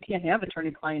 no, you can't have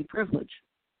attorney-client privilege.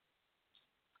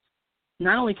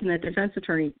 Not only can that defense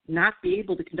attorney not be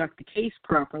able to conduct the case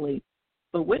properly,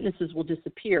 but witnesses will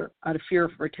disappear out of fear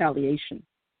of retaliation.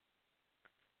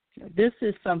 This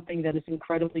is something that is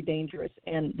incredibly dangerous.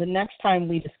 And the next time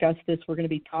we discuss this, we're going to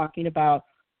be talking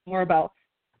more about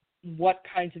what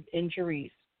kinds of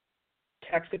injuries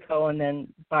Texaco and then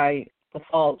by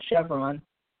default Chevron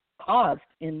caused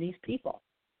in these people.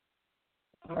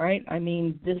 All right? I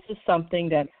mean, this is something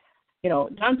that,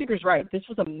 Donziger's right. This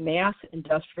was a mass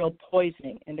industrial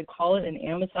poisoning, and to call it an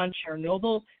Amazon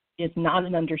Chernobyl is not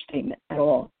an understatement at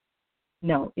all.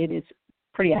 No, it is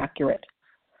pretty accurate.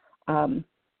 And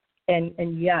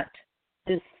yet,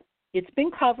 it's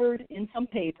been covered in some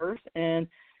papers, and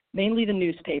mainly the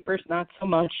newspapers, not so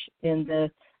much in the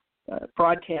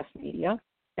broadcast media,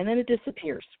 and then it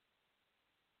disappears.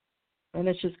 And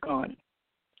it's just gone.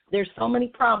 There's so many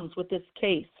problems with this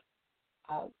case.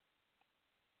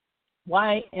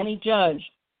 Why any judge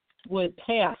would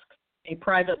task a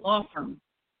private law firm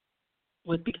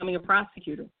with becoming a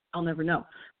prosecutor, I'll never know.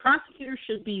 Prosecutors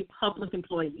should be public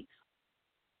employees,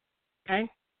 okay?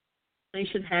 They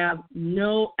should have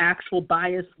no actual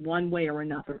bias one way or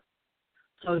another.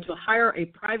 So to hire a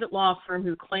private law firm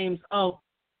who claims,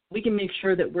 we can make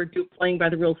sure that we're playing by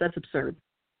the rules, that's absurd.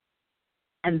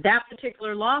 And that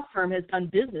particular law firm has done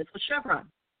business with Chevron.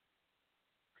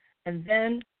 And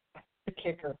then the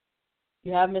kicker.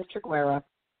 You have Mr. Guerra.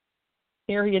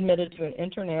 Here he admitted to an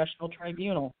international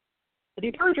tribunal that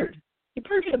he perjured. He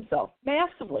perjured himself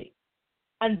massively.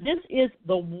 And this is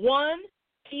the one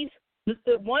piece,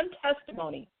 the one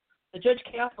testimony that Judge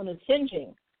Kaplan is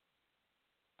hinging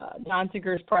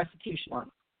Donziger's prosecution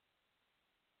on.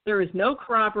 There is no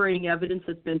corroborating evidence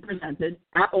that's been presented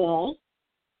at all,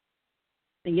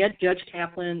 and yet Judge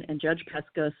Kaplan and Judge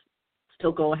Prescott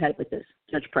still go ahead with this.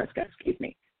 Judge Prescott, excuse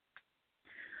me.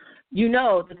 You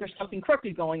know that there's something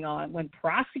crooked going on when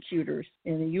prosecutors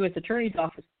in the U.S. Attorney's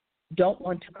Office don't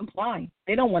want to comply.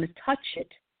 They don't want to touch it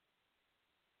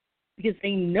because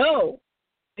they know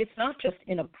it's not just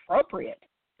inappropriate,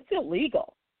 it's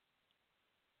illegal.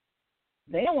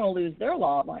 They don't want to lose their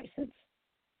law license.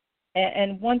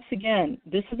 And once again,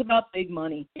 this is about big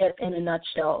money in a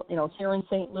nutshell. Here in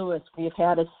St. Louis, we've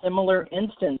had a similar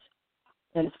instance,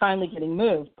 and it's finally getting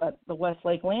moved, but the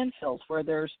Westlake landfills where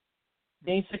there's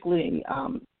basically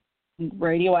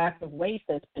radioactive waste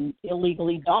that's been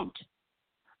illegally dumped.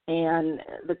 And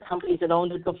the companies that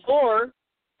owned it before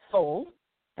sold,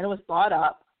 and it was bought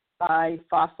up by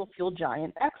fossil fuel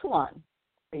giant Exelon,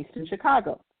 based in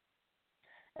Chicago.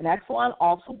 And Exelon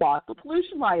also bought the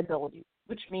pollution liability,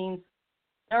 which means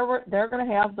they're going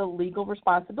to have the legal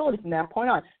responsibility from that point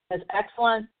on. Has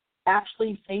Exelon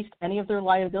actually faced any of their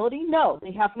liability? No,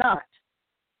 they have not.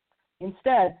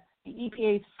 Instead, the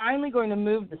EPA is finally going to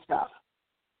move the stuff.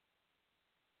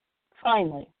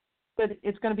 Finally. But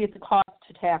it's going to be at the cost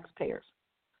to taxpayers,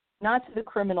 not to the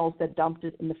criminals that dumped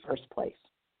it in the first place.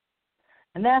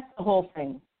 And that's the whole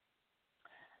thing.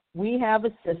 We have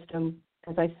a system,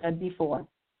 as I said before,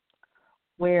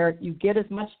 where you get as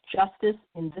much justice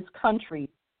in this country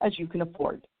as you can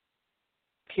afford,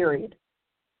 period.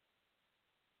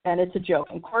 And it's a joke.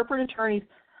 And corporate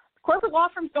law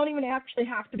firms don't even actually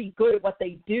have to be good at what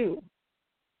they do.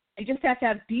 They just have to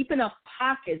have deep enough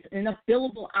pockets and enough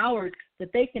billable hours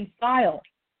that they can file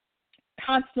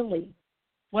constantly,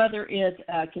 whether it's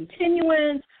a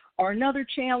continuance or another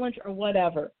challenge or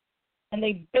whatever. And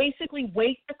they basically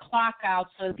wait the clock out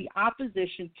so that the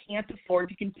opposition can't afford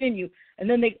to continue, and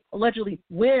then they allegedly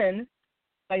win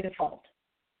by default.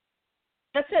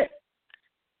 That's it.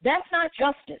 That's not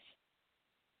justice.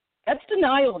 That's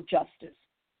denial of justice.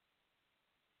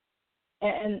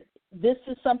 And this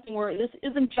is something where this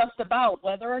isn't just about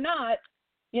whether or not,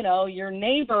 your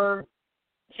neighbor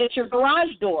hits your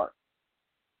garage door.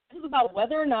 This is about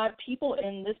whether or not people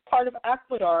in this part of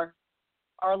Ecuador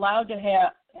are allowed to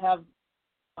have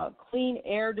clean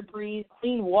air to breathe,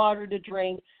 clean water to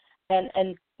drink,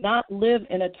 and not live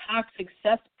in a toxic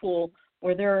cesspool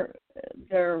where their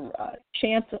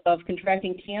chance of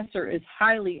contracting cancer is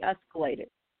highly escalated.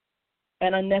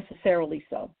 and unnecessarily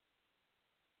so.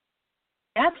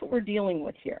 That's what we're dealing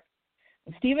with here.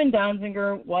 And Stephen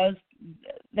Donziger was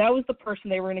the person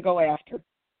they were going to go after.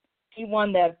 He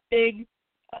won that big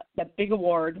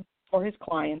award for his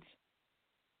clients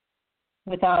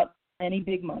without any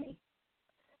big money.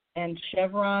 And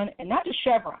Chevron, and not just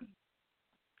Chevron,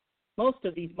 most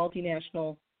of these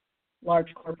multinational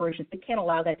large corporations, they can't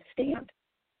allow that to stand.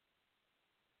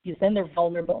 Because then they're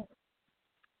vulnerable.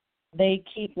 They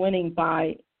keep winning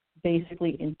by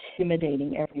basically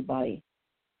intimidating everybody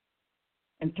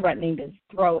and threatening to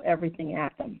throw everything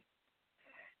at them.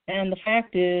 And the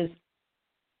fact is,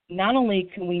 not only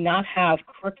can we not have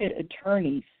crooked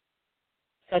attorneys,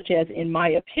 such as, in my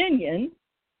opinion,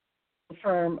 the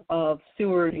firm of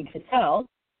Seward and Cassell,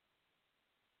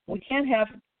 we can't have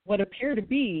what appear to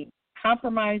be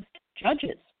compromised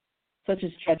judges, such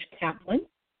as Judge Kaplan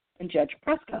and Judge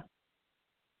Preska.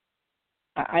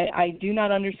 I do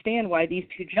not understand why these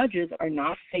two judges are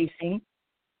not facing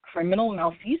criminal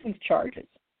malfeasance charges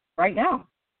right now.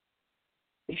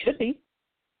 They should be.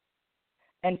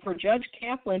 And for Judge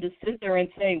Kaplan to sit there and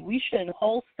say we shouldn't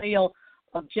wholesale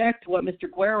object to what Mr.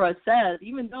 Guerra says,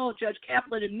 even though Judge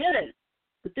Kaplan admitted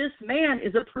that this man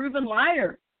is a proven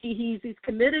liar. He's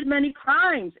committed many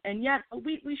crimes, and yet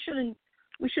we shouldn't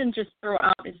just throw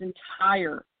out his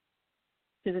entire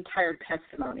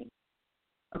testimony,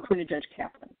 according to Judge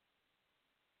Kaplan.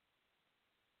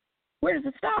 Where does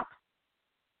it stop?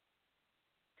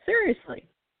 Seriously.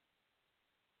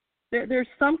 There's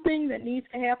something that needs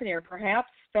to happen here. Perhaps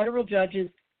federal judges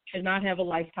should not have a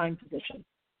lifetime position.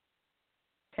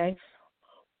 Okay?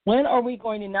 When are we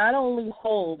going to not only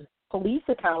hold police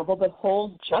accountable, but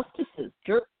hold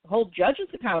judges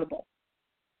accountable?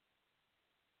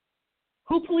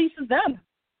 Who polices them?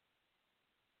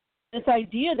 This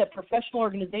idea that professional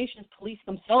organizations police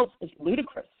themselves is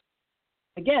ludicrous.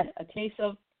 Again, a case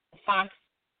of Fox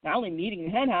not only meeting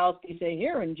in the hen house, they say,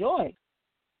 here, enjoy.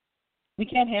 We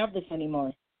can't have this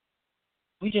anymore.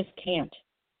 We just can't.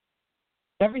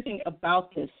 Everything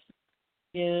about this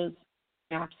is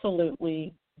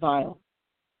absolutely vile.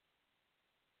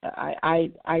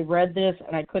 I read this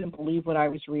and I couldn't believe what I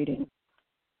was reading.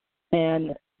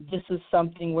 And this is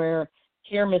something where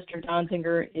here Mr.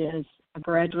 Donziger is a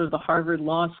graduate of the Harvard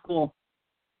Law School.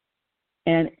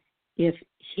 And if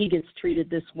he gets treated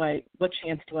this way, what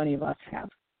chance do any of us have?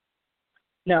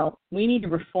 No, we need to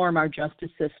reform our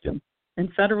justice system.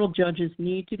 And federal judges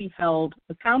need to be held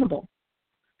accountable.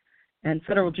 And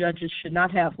federal judges should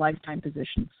not have lifetime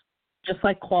positions. Just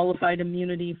like qualified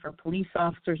immunity for police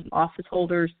officers and office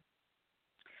holders,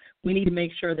 we need to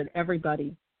make sure that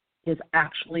everybody is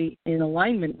actually in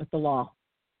alignment with the law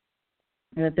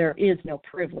and that there is no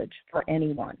privilege for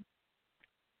anyone.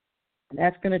 And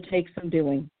that's going to take some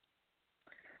doing.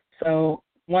 So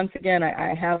once again,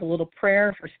 I have a little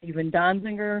prayer for Stephen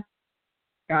Donziger.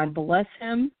 God bless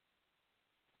him.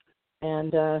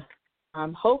 And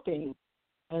I'm hoping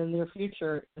in the near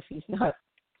future, if he's not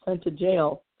sent to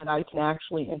jail, that I can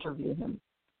actually interview him.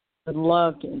 I'd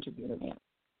love to interview the man.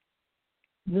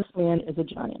 This man is a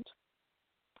giant.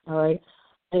 All right?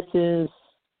 This is,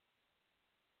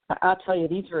 I'll tell you,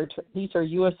 these are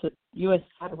U.S.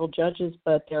 federal judges,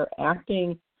 but they're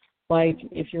acting like,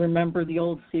 if you remember the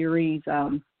old series,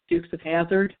 Dukes of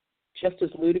Hazzard, just as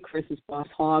ludicrous as Boss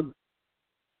Hogg.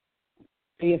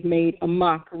 They have made a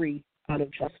mockery out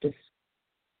of justice.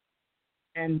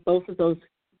 And both of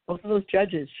those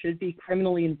judges should be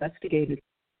criminally investigated.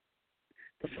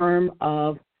 The firm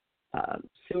of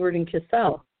Seward and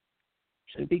Cassell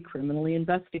should be criminally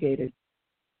investigated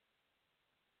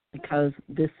because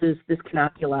this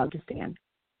cannot be allowed to stand.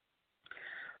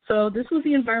 So this was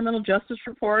the Environmental Justice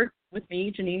Report with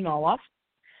me, Jeanine Molloff,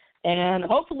 and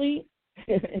hopefully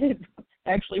it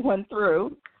actually went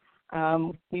through.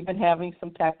 We've been having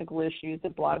some technical issues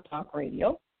at Blog Talk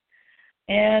Radio,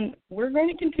 and we're going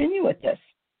to continue with this.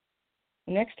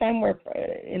 Next time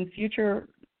in future,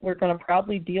 we're going to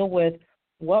probably deal with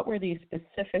what were these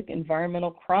specific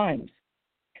environmental crimes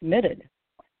committed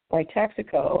by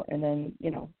Texaco and then,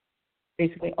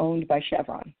 basically owned by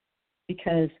Chevron,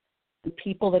 because the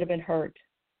people that have been hurt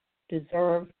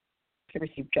deserve to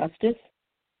receive justice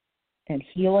and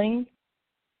healing,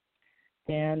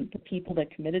 and the people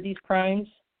that committed these crimes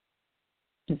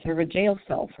deserve a jail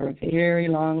cell for a very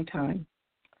long time.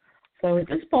 So at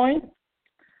this point,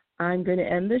 I'm going to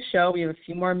end this show. We have a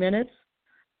few more minutes,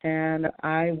 and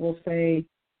I will say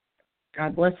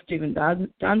God bless Stephen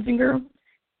Donziger,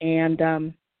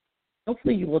 and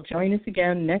hopefully you will join us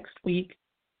again next week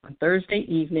on Thursday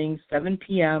evening, 7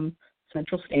 p.m.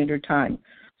 Central Standard Time.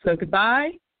 So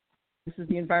goodbye. This is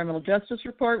the Environmental Justice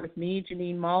Report with me,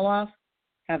 Jeanine Molloff.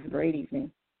 Have a great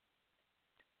evening.